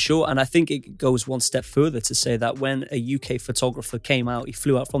yeah, for sure. And I think it goes one step further to say that when a UK photographer came out, he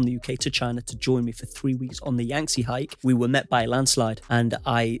flew out from the UK to China to join me for 3 weeks on the Yangtze hike. We were met by a landslide. And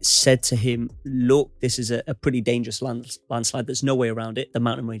I said to him, look, this is a pretty dangerous landslide. There's no way around it. The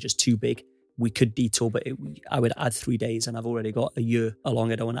mountain range is too big. We could detour, but I would add 3 days, and I've already got a year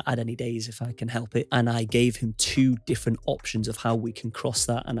along. I don't want to add any days if I can help it. And I gave him 2 different options of how we can cross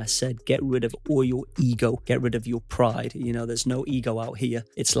that. And I said, get rid of all your ego, get rid of your pride. There's no ego out here.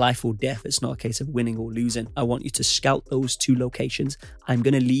 It's life or death. It's not a case of winning or losing. I want you to scout those 2 locations. I'm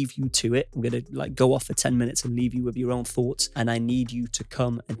going to leave you to it. I'm going to go off for 10 minutes and leave you with your own thoughts. And I need you to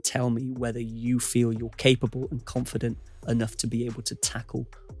come and tell me whether you feel you're capable and confident enough to be able to tackle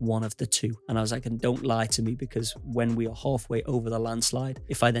one of the 2. And I was like, and don't lie to me, because when we are halfway over the landslide,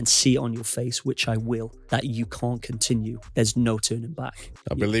 if I then see on your face, which I will, that you can't continue, there's no turning back.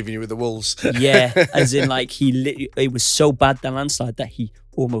 I'll be leaving you with the wolves. Yeah, as in like it was so bad, the landslide, that he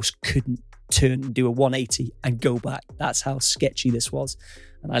almost couldn't turn and do a 180 and go back. That's how sketchy this was.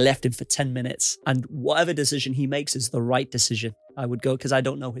 And I left him for 10 minutes. And whatever decision he makes is the right decision. I would go, because I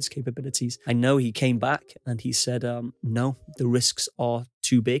don't know his capabilities. I know he came back and he said, no, the risks are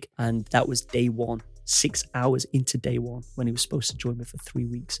too big. And that was day 1. 6 hours into day 1 when he was supposed to join me for 3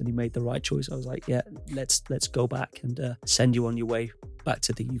 weeks, and he made the right choice. I was like, yeah, let's go back and send you on your way back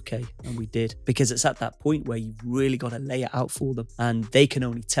to the UK. And we did, because it's at that point where you've really got to lay it out for them, and they can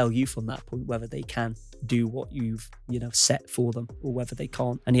only tell you from that point whether they can do what you've set for them or whether they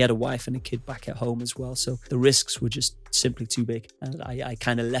can't. And he had a wife and a kid back at home as well, so the risks were just simply too big. And I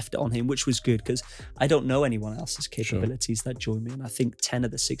kind of left it on him, which was good, because I don't know anyone else's capabilities that joined me. And I think 10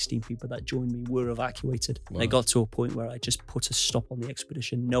 of the 16 people that joined me were evacuated. Wow. And I got to a point where I just put a stop on the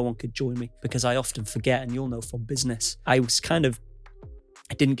expedition. No one could join me, because I often forget, and you'll know from business,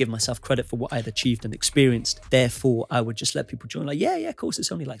 I didn't give myself credit for what I had achieved and experienced. Therefore, I would just let people join. Like, yeah, of course, it's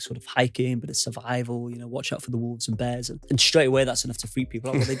only like sort of hiking, but it's survival, watch out for the wolves and bears. And straight away, that's enough to freak people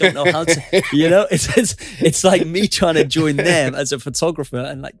out. Well, they don't know how to, it's like me trying to join them as a photographer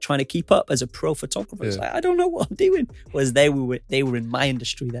and like trying to keep up as a pro photographer. It's like, I don't know what I'm doing. Whereas they were in my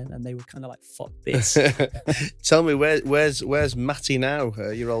industry then, and they were kind of like, fuck this. Tell me, where's Matty now?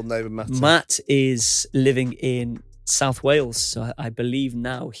 Your old neighbour Matty. Matt is living in South Wales. So I believe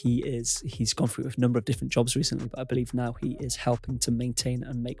now he's gone through a number of different jobs recently, but I believe now he is helping to maintain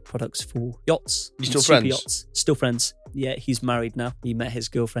and make products for yachts. You still friends? Yachts. Still friends. Yeah, he's married now. He met his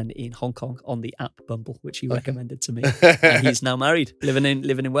girlfriend in Hong Kong on the app Bumble, which he recommended to me. And he's now married, living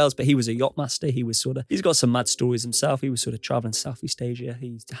in Wales. But he was a yacht master. He's got some mad stories himself. He was sort of traveling Southeast Asia.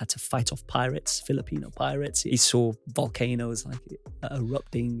 He had to fight off pirates, Filipino pirates. He saw volcanoes like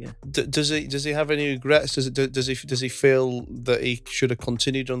erupting. Does he have any regrets? Does he feel that he should have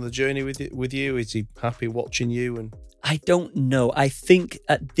continued on the journey with you? Is he happy watching you? And I don't know. I think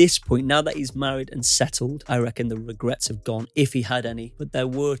at this point, now that he's married and settled, I reckon the regrets have gone, if he had any. But there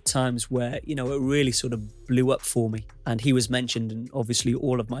were times where, it really sort of blew up for me. And he was mentioned in obviously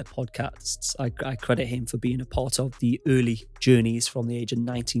all of my podcasts. I credit him for being a part of the early journeys from the age of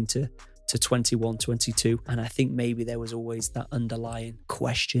 19 to 21, 22. And I think maybe there was always that underlying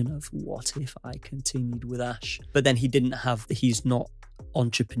question of what if I continued with Ash? But then he's not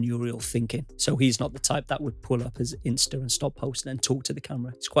entrepreneurial thinking. So he's not the type that would pull up his Insta and stop posting and talk to the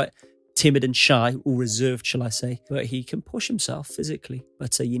camera. He's quite timid and shy, or reserved, shall I say. But he can push himself physically.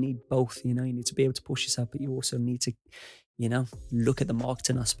 But you need both, you need to be able to push yourself, but you also need to look at the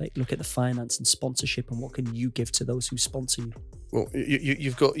marketing aspect, look at the finance and sponsorship, and what can you give to those who sponsor you. Well,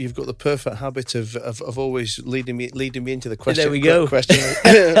 you've got the perfect habit of always leading me into the question. There we go. Question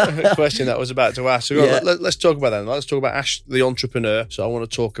that I was about to ask. So let's talk about that. Let's talk about Ash, the entrepreneur. So I want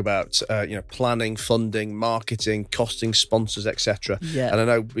to talk about planning, funding, marketing, costing, sponsors, etc. Yeah. And I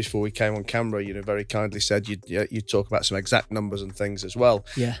know before we came on camera, very kindly said you'd talk about some exact numbers and things as well.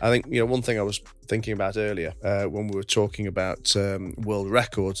 Yeah. I think one thing I was thinking about earlier when we were talking about world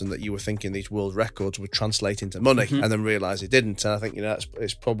records, and that you were thinking these world records would translate into money, and then realised it didn't. And I think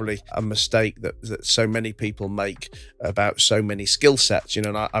it's probably a mistake that so many people make about so many skill sets.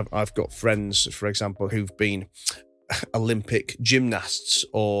 And I've got friends, for example, who've been Olympic gymnasts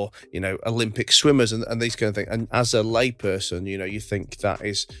or, Olympic swimmers and these kind of things. And as a layperson, you think that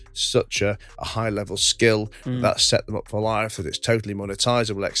is such a high level skill that set them up for life, that it's totally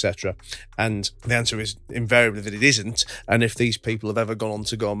monetizable, etc. And the answer is invariably that it isn't. And if these people have ever gone on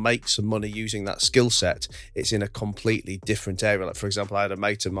to go and make some money using that skill set, it's in a completely different area. Like, for example, I had a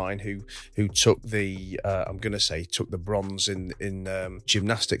mate of mine who took the bronze in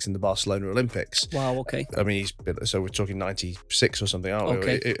gymnastics in the Barcelona Olympics. Wow, okay. I mean, so we're talking 96 or something, aren't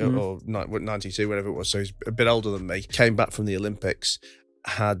we? Okay. Or 92, whatever it was. So he's a bit older than me. Came back from the Olympics,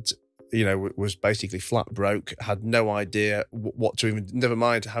 had, was basically flat broke, had no idea what to even, never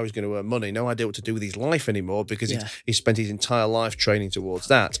mind how he's going to earn money, no idea what to do with his life anymore, because he spent his entire life training towards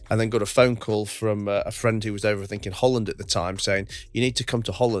that. And then got a phone call from a friend who was over, I think, in Holland at the time, saying, you need to come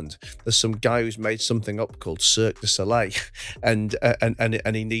to Holland. There's some guy who's made something up called Cirque du Soleil, and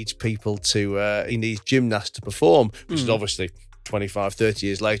he needs people to, he needs gymnasts to perform, which is obviously 25, 30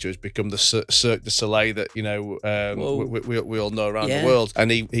 years later has become the Cirque du Soleil that, we all know around the world.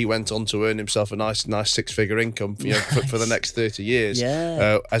 And he went on to earn himself a nice six-figure income for the next 30 years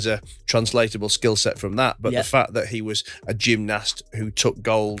as a translatable skill set from that. But the fact that he was a gymnast who took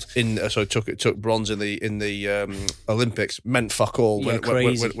gold took bronze in the Olympics meant fuck all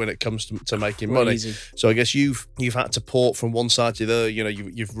when it comes to making money. So I guess you've had to port from one side to the other.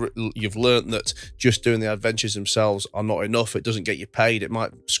 You've learned that just doing the adventures themselves are not enough. It doesn't get you paid. It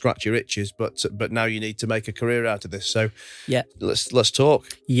might scratch your itches, but now you need to make a career out of this. So let's talk.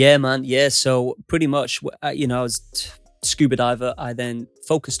 Yeah, man. Yeah. So pretty much, I was scuba diver. I then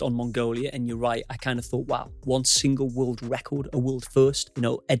focused on Mongolia, and you're right. I kind of thought, wow, one single world record, a world first.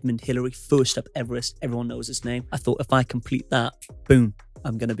 Edmund Hillary, first up Everest. Everyone knows his name. I thought if I complete that, boom,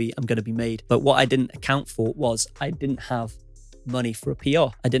 I'm gonna be made. But what I didn't account for was I didn't have money for a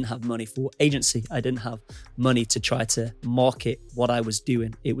PR. I didn't have money for agency. I didn't have money to try to market what I was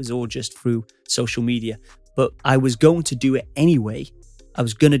doing. It was all just through social media. But I was going to do it anyway. I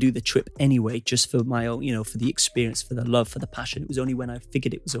was going to do the trip anyway, just for my own, for the experience, for the love, for the passion. It was only when I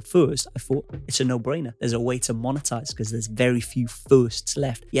figured it was a first, I thought it's a no-brainer. There's a way to monetize because there's very few firsts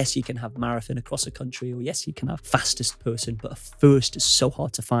left. Yes, you can have marathon across a country, or yes, you can have fastest person, but a first is so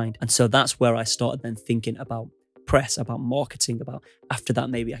hard to find. And so that's where I started then thinking about press, about marketing, about after that,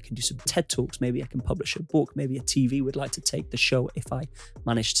 maybe I can do some TED Talks, maybe I can publish a book, maybe a TV would like to take the show if I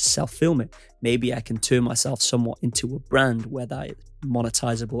manage to self-film it. Maybe I can turn myself somewhat into a brand where that is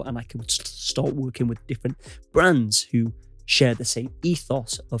monetizable, and I can start working with different brands who share the same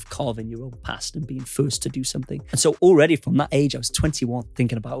ethos of carving your own past and being first to do something. And so already from that age, I was 21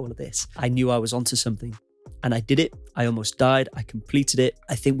 thinking about all of this. I knew I was onto something. And I did it. I almost died. I completed it.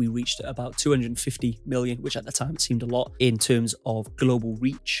 I think we reached about 250 million, which at the time it seemed a lot in terms of global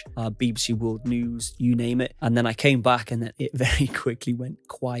reach, BBC World News, you name it. And then I came back, and then it very quickly went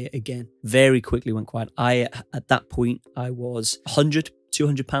quiet again. Very countly went quiet. At that point, I was 100,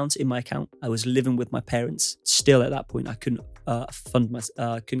 200 pounds in my account. I was living with my parents. Still at that point, I couldn't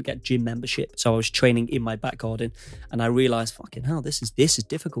couldn't get gym membership, so I was training in my back garden, and I realized, fucking hell, this is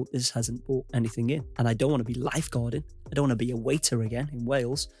difficult. This hasn't brought anything in, and I don't want to be lifeguarding. I don't want to be a waiter again in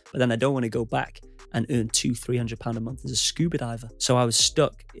Wales, but then I don't want to go back and earn £200-300 a month as a scuba diver. So I was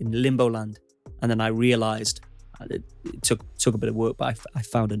stuck in limbo land, and then I realized it took a bit of work, but I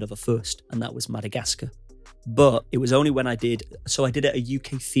found another first, and that was Madagascar. But it was only when I did a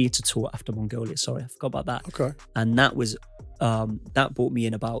UK theatre tour after Mongolia. Sorry, I forgot about that. Okay. And that was that brought me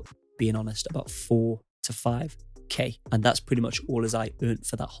in, about, being honest, about 4 to 5k, and that's pretty much all as I earned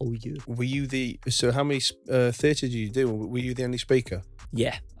for that whole year. Were you so how many theatre did you do? Were you the only speaker?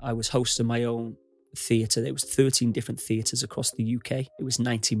 Yeah, I was hosting my own theatre. There was 13 different theatres across the UK. It was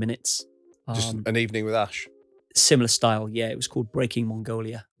 90 minutes. Just an evening with Ash. Similar style, yeah. It was called Breaking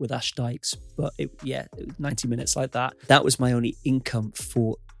Mongolia with Ash Dykes, but it was 90 minutes like that. That was my only income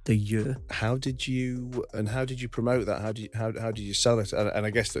for the year. How did you promote that? How did you sell it? And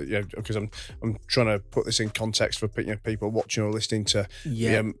I guess that, because I'm trying to put this in context for people watching or listening to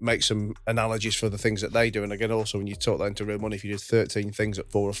make some analogies for the things that they do. And again, also when you talk that into real money, if you did 13 things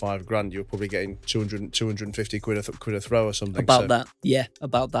at 4 or 5 grand, you're probably getting 250 quid a throw or something. About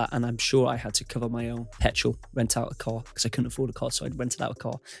that. And I'm sure I had to cover my own petrol, rent out a car, because I couldn't afford a car, so I rented out a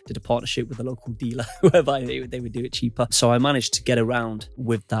car, did a partnership with a local dealer, whereby they would do it cheaper. So I managed to get around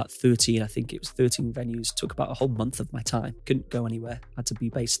with that 13 venues. Took about a whole month of my time. Couldn't go anywhere. Had to be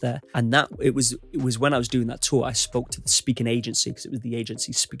based there. And that it was when I was doing that tour, I spoke to the speaking agency, because it was the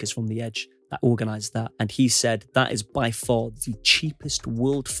agency Speakers from the Edge that organised that. And he said that is by far the cheapest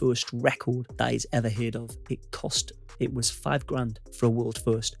world first record that he's ever heard of. It was $5,000 for a world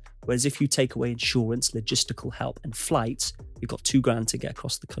first. Whereas if you take away insurance, logistical help, and flights, you've got $2,000 to get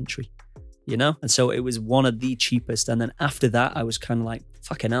across the country. You know? And so it was one of the cheapest. And then after that, I was kind of like,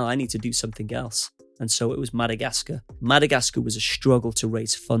 fucking hell, I need to do something else. And so it was Madagascar. Madagascar was a struggle to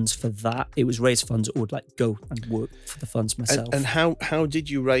raise funds for that. It was raise funds or like go and work for the funds myself. And how did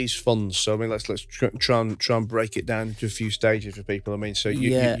you raise funds? So I mean, let's try and break it down into a few stages for people. I mean, so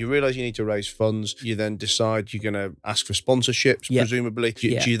you realize you need to raise funds. You then decide you're going to ask for sponsorships, presumably. Do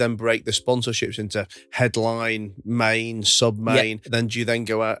you then break the sponsorships into headline, main, sub-main? Then do you then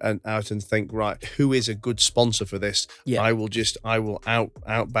go out and think, right, who is a good sponsor for this? I will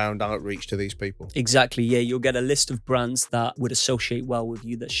outbound outreach to these people. Exactly, yeah. You'll get a list of brands that would associate well with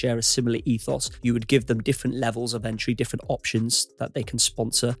you, that share a similar ethos. You would give them different levels of entry, different options that they can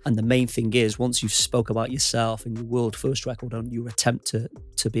sponsor. And the main thing is, once you've spoke about yourself and your world first record and your attempt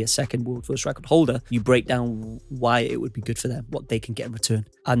to be a second world first record holder, you break down why it would be good for them, what they can get in return.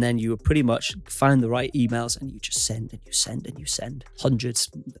 And then you would pretty much find the right emails and you just send and you send and you send. Hundreds,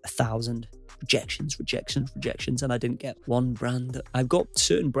 1,000. Rejections, and I didn't get one brand. I've got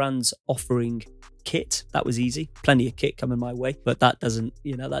certain brands offering kit. That was easy. Plenty of kit coming my way, but that doesn't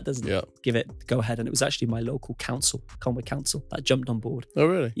give it the go ahead. And it was actually my local council, Conway Council, that jumped on board. Oh,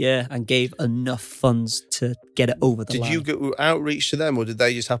 really? Yeah, and gave enough funds to get it over the line. Did you go outreach to them, or did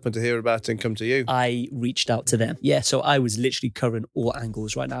they just happen to hear about it and come to you? I reached out to them. Yeah, so I was literally covering all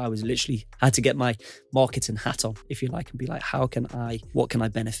angles right now. Had to get my marketing hat on, if you like, and be like, what can I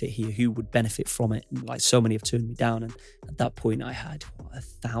benefit here? Who would benefit from it? And like, so many have turned me down. And at that point I had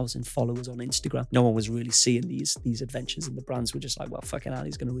 1,000 followers on Instagram. No one was really seeing these adventures, and the brands were just like, well, fucking hell,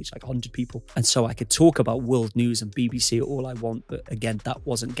 he's going to reach like 100 people. And so I could talk about world news and BBC all I want, but again, that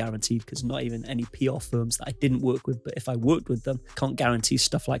wasn't guaranteed, because not even any PR firms that I didn't work with, but if I worked with them, can't guarantee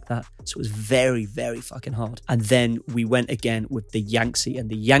stuff like that. So it was very, very fucking hard. And then we went again with the Yangtze, and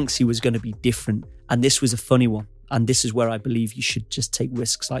the Yangtze was going to be different. And this was a funny one. And this is where I believe you should just take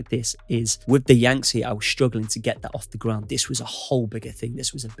risks like this, is with the Yangtze, I was struggling to get that off the ground. This was a whole bigger thing.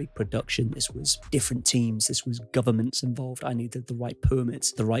 This was a big production. This was different teams. This was governments involved. I needed the right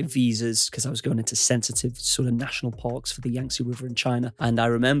permits, the right visas, because I was going into sensitive sort of national parks for the Yangtze River in China. And I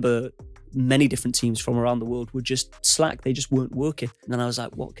remember many different teams from around the world were just slack. They just weren't working. And then I was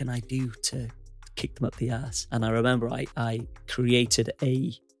like, what can I do to kick them up the ass? And I remember I created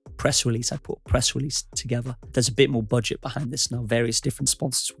a press release. I put a press release together. There's a bit more budget behind this now. Various different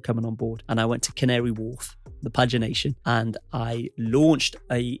sponsors were coming on board. And I went to Canary Wharf, the pagination, and I launched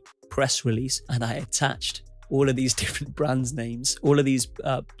a press release, and I attached all of these different brands' names, all of these,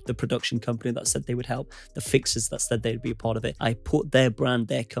 the production company that said they would help, the fixers that said they'd be a part of it. I put their brand,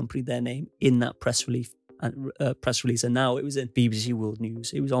 their company, their name in that press release. And now it was in BBC World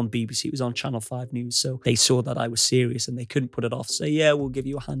News. It was on BBC. It was on Channel 5 News. So they saw that I was serious and they couldn't put it off. Say, yeah, we'll give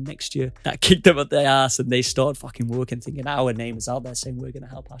you a hand next year. That kicked them up their ass, and they started fucking working, thinking our name is out there saying we're going to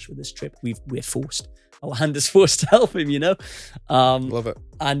help Ash with this trip. We're forced. Our hand is forced to help him, you know. Love it.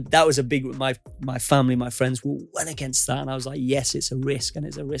 And that was a big. My family, my friends went against that, and I was like, yes, it's a risk, and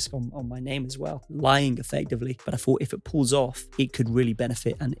it's a risk on my name as well, lying effectively. But I thought if it pulls off, it could really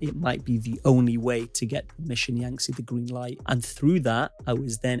benefit, and it might be the only way to get Mission Yangtze the green light. And through that, I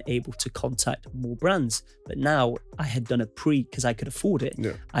was then able to contact more brands. But now I had done because I could afford it.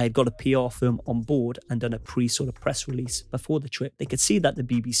 Yeah. I had got a PR firm on board and done a sort of press release before the trip. They could see that the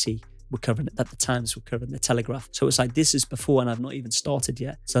BBC were covering it, that the Times were covering, the Telegraph. So it's like, this is before, and I've not even started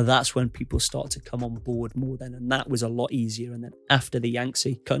yet. So that's when people start to come on board more then, and that was a lot easier. And then after the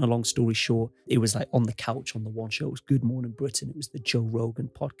Yangtze, cutting a long story short, it was like on the couch on the one show. It was Good Morning Britain. It was the Joe Rogan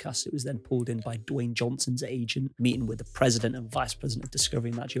podcast. It was then pulled in by Dwayne Johnson's agent, meeting with the president and vice president of Discovery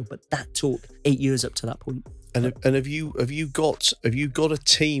in that show. But that took 8 years up to that point. And have you got a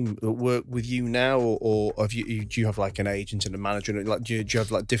team that work with you now, or do you have like an agent and a manager? Like, do you have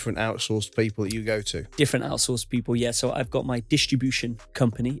like different outsourced people that you go to? Different outsourced people, yeah. So I've got my distribution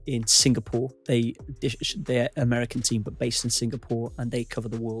company in Singapore. They're American team, but based in Singapore, and they cover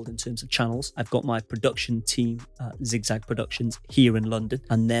the world in terms of channels. I've got my production team, Zigzag Productions, here in London,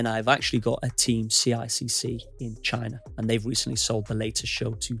 and then I've actually got a team, CICC, in China, and they've recently sold the latest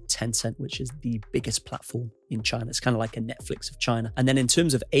show to Tencent, which is the biggest platform in China. It's kind of like a Netflix of China. And then in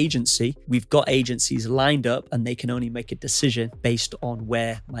terms of agency, we've got agencies lined up, and they can only make a decision based on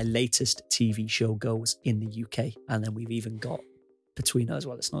where my latest TV show goes in the UK. And then we've even got Between Us.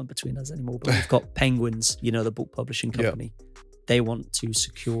 Well, it's not Between Us anymore, but we've got Penguins, the book publishing company. Yeah. They want to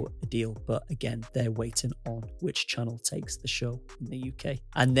secure a deal, but again, they're waiting on which channel takes the show in the UK.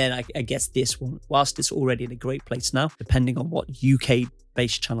 And then I guess this one, whilst it's already in a great place now, depending on what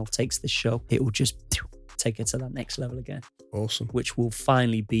UK-based channel takes the show, it will just take it to that next level again. Awesome. Which will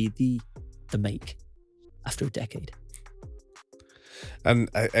finally be the make after a decade. And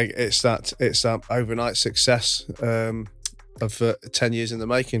it's that overnight success of 10 years in the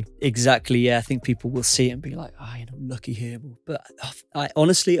making. Exactly. Yeah, I think people will see it and be like, lucky him. But I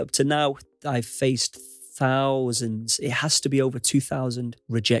honestly, up to now, I've faced thousands. It has to be over 2,000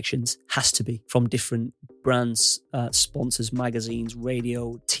 rejections. Has to be, from different brands, sponsors, magazines,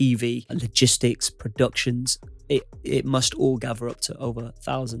 radio, TV, logistics, productions. It must all gather up to over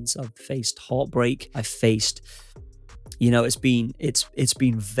thousands. I've faced heartbreak. I've faced, it's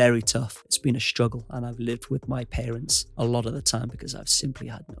been very tough. It's been a struggle, and I've lived with my parents a lot of the time because I've simply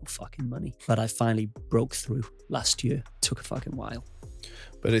had no fucking money. But I finally broke through last year. Took a fucking while.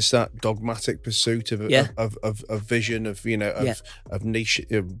 But it's that dogmatic pursuit of vision, of niche,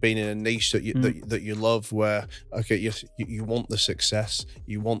 being in a niche that you love, where you want the success,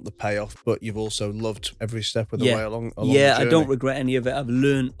 you want the payoff, but you've also loved every step of the way along the journey. I don't regret any of it. I've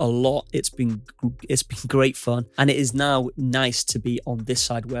learned a lot. It's been great fun, and it is now nice to be on this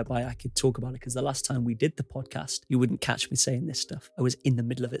side whereby I could talk about it, because the last time we did the podcast, you wouldn't catch me saying this stuff. I was in the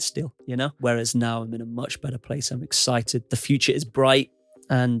middle of it still, whereas now I'm in a much better place. I'm excited. The future is bright.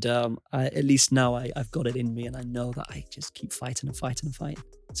 And at least now I've got it in me, and I know that I just keep fighting and fighting and fighting.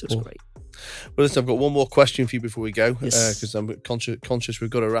 So it's great. Well, listen, I've got one more question for you before we go, Yes. because I'm conscious we've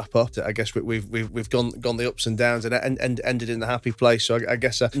got to wrap up. I guess we've gone the ups and downs and ended in the happy place. So I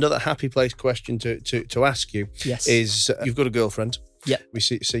guess another happy place question to ask you is: you've got a girlfriend. Yeah, we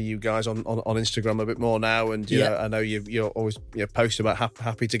see you guys on Instagram a bit more now, and I know you're always post about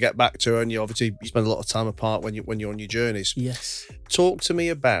happy to get back to her, and you spend a lot of time apart when you're on your journeys. Yes. Talk to me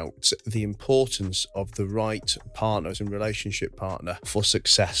about the importance of the right partner as a relationship partner for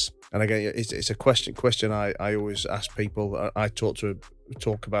success. And again, it's a question I always ask people. I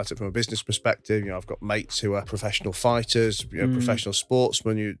talk about it from a business perspective. I've got mates who are professional fighters, professional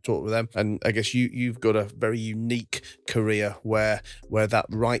sportsmen. You talk with them, and I guess you've got a very unique career where that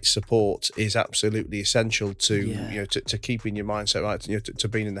right support is absolutely essential to to keeping your mindset right, to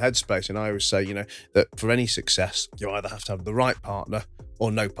being in the headspace. And I always say that for any success, you either have to have the right partner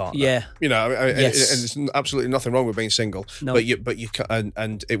or no partner. Yeah. And there's absolutely nothing wrong with being single. No. But you can,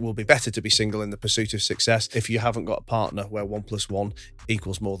 and it will be better to be single in the pursuit of success if you haven't got a partner where 1 + 1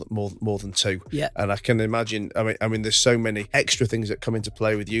 equals more than 2. Yeah. And I can imagine. I mean, there's so many extra things that come into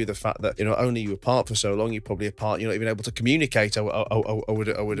play with you. The fact that only you were apart for so long, you're probably apart. You're not even able to communicate. I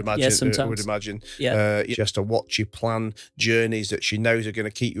would imagine. Yeah, sometimes. Just to watch you plan journeys that she knows are going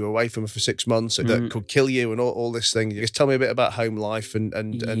to keep you away from her for 6 months, that could kill you, and all this thing. Just tell me a bit about home life and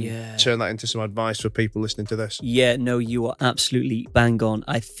turn that into some advice for people listening to this. Yeah, no, you are absolutely bang on.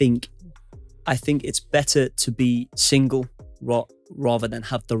 I think it's better to be single rather than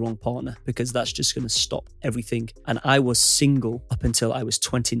have the wrong partner, because that's just going to stop everything. And I was single up until I was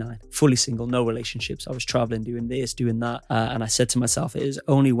 29, fully single, no relationships. I was traveling, doing this, doing that. And I said to myself, it is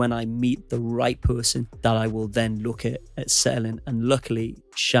only when I meet the right person that I will then look at settling. And luckily,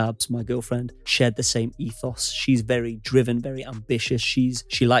 Shabs, my girlfriend, shared the same ethos. She's very driven, very ambitious. She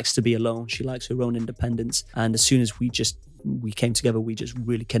likes to be alone. She likes her own independence. And as soon as we came together, we just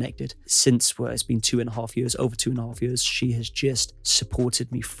really connected. Since it's been 2.5 years, over 2.5 years, she has just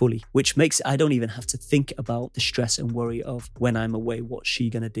supported me fully, which makes I don't even have to think about the stress and worry of when I'm away, what's she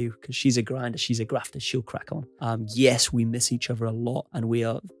gonna do? Because she's a grinder, she's a grafter, she'll crack on. Yes, we miss each other a lot, and we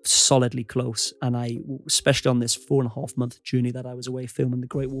are solidly close. And especially on this 4.5 month journey that I was away filming the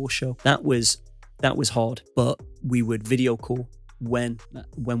Great War Show, that was hard, but we would video call when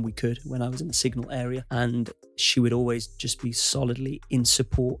we could, when I was in the signal area, and she would always just be solidly in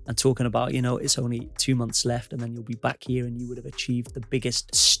support and talking about, it's only 2 months left and then you'll be back here and you would have achieved the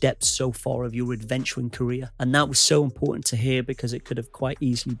biggest steps so far of your adventuring career. And that was so important to hear, because it could have quite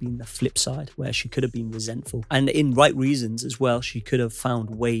easily been the flip side, where she could have been resentful, and in right reasons as well. She could have found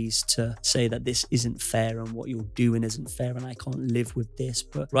ways to say that this isn't fair and what you're doing isn't fair and I can't live with this.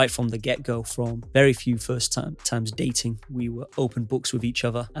 But right from the get-go, from very few first times dating, we were open books with each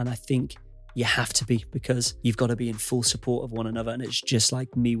other. And I think you have to be, because you've got to be in full support of one another. And it's just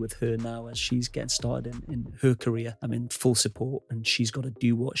like me with her now, as she's getting started in her career. I'm in full support, and she's got to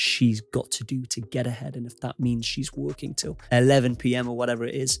do what she's got to do to get ahead. And if that means she's working till 11 p.m. or whatever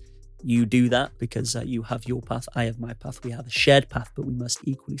it is, you do that, because you have your path, I have my path. We have a shared path, but we must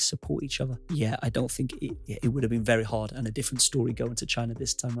equally support each other. Yeah, I don't think it would have been very hard, and a different story going to China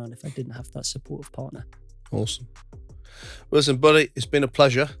this time around if I didn't have that supportive partner. Awesome. Well, listen, buddy, it's been a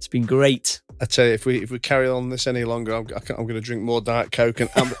pleasure. It's been great. I tell you, if we carry on this any longer, I'm going to drink more Diet Coke and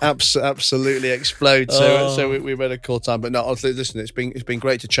absolutely explode. So we better call time. But no, listen, it's been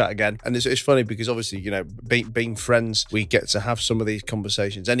great to chat again, and it's funny because obviously, you know, being friends, we get to have some of these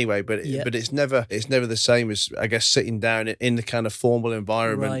conversations anyway. But it's never the same as, I guess, sitting down in the kind of formal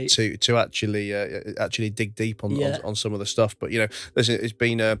environment to actually dig deep on some of the stuff. But you know, listen, it's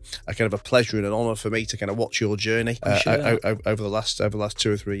been a kind of a pleasure and an honor for me to kind of watch your journey over the last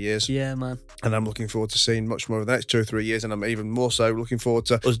 2 or 3 years. Yeah, man. And I'm looking forward to seeing much more of the next 2 or 3 years, and I'm even more so looking forward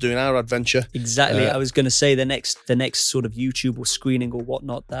to us doing our adventure. Exactly. I was going to say the next sort of YouTube or screening or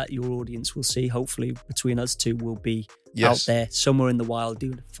whatnot that your audience will see, hopefully between us two, will be out there somewhere in the wild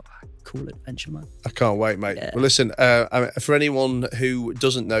doing a cool adventure, man. I can't wait, mate. Yeah. Well, listen, for anyone who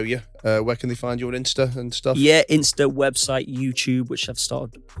doesn't know you, where can they find you on Insta and stuff? Yeah, Insta, website, YouTube, which I've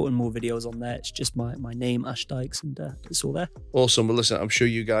started putting more videos on there. It's just my name, Ash Dykes, and it's all there. Awesome. Well, listen, I'm sure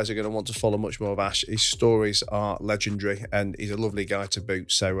you guys are going to want to follow much more of Ash. His stories are legendary, and he's a lovely guy to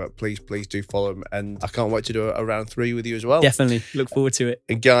boot. So please do follow him, and I can't wait to do a round 3 with you as well. Definitely. Look forward to it.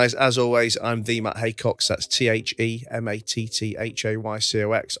 And guys, as always, I'm the Matt Haycox. That's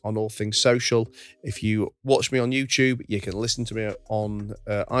TheMattHaycox on all things social. If you watch me on YouTube, you can listen to me on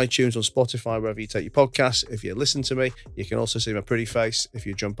iTunes, on Spotify, wherever you take your podcasts. If you listen to me, you can also see my pretty face if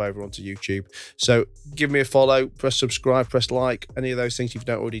you jump over onto YouTube. So give me a follow, press subscribe, press like, any of those things. If you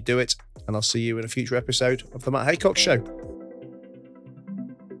don't already do it, and I'll see you in a future episode of the Matt Haycox Show.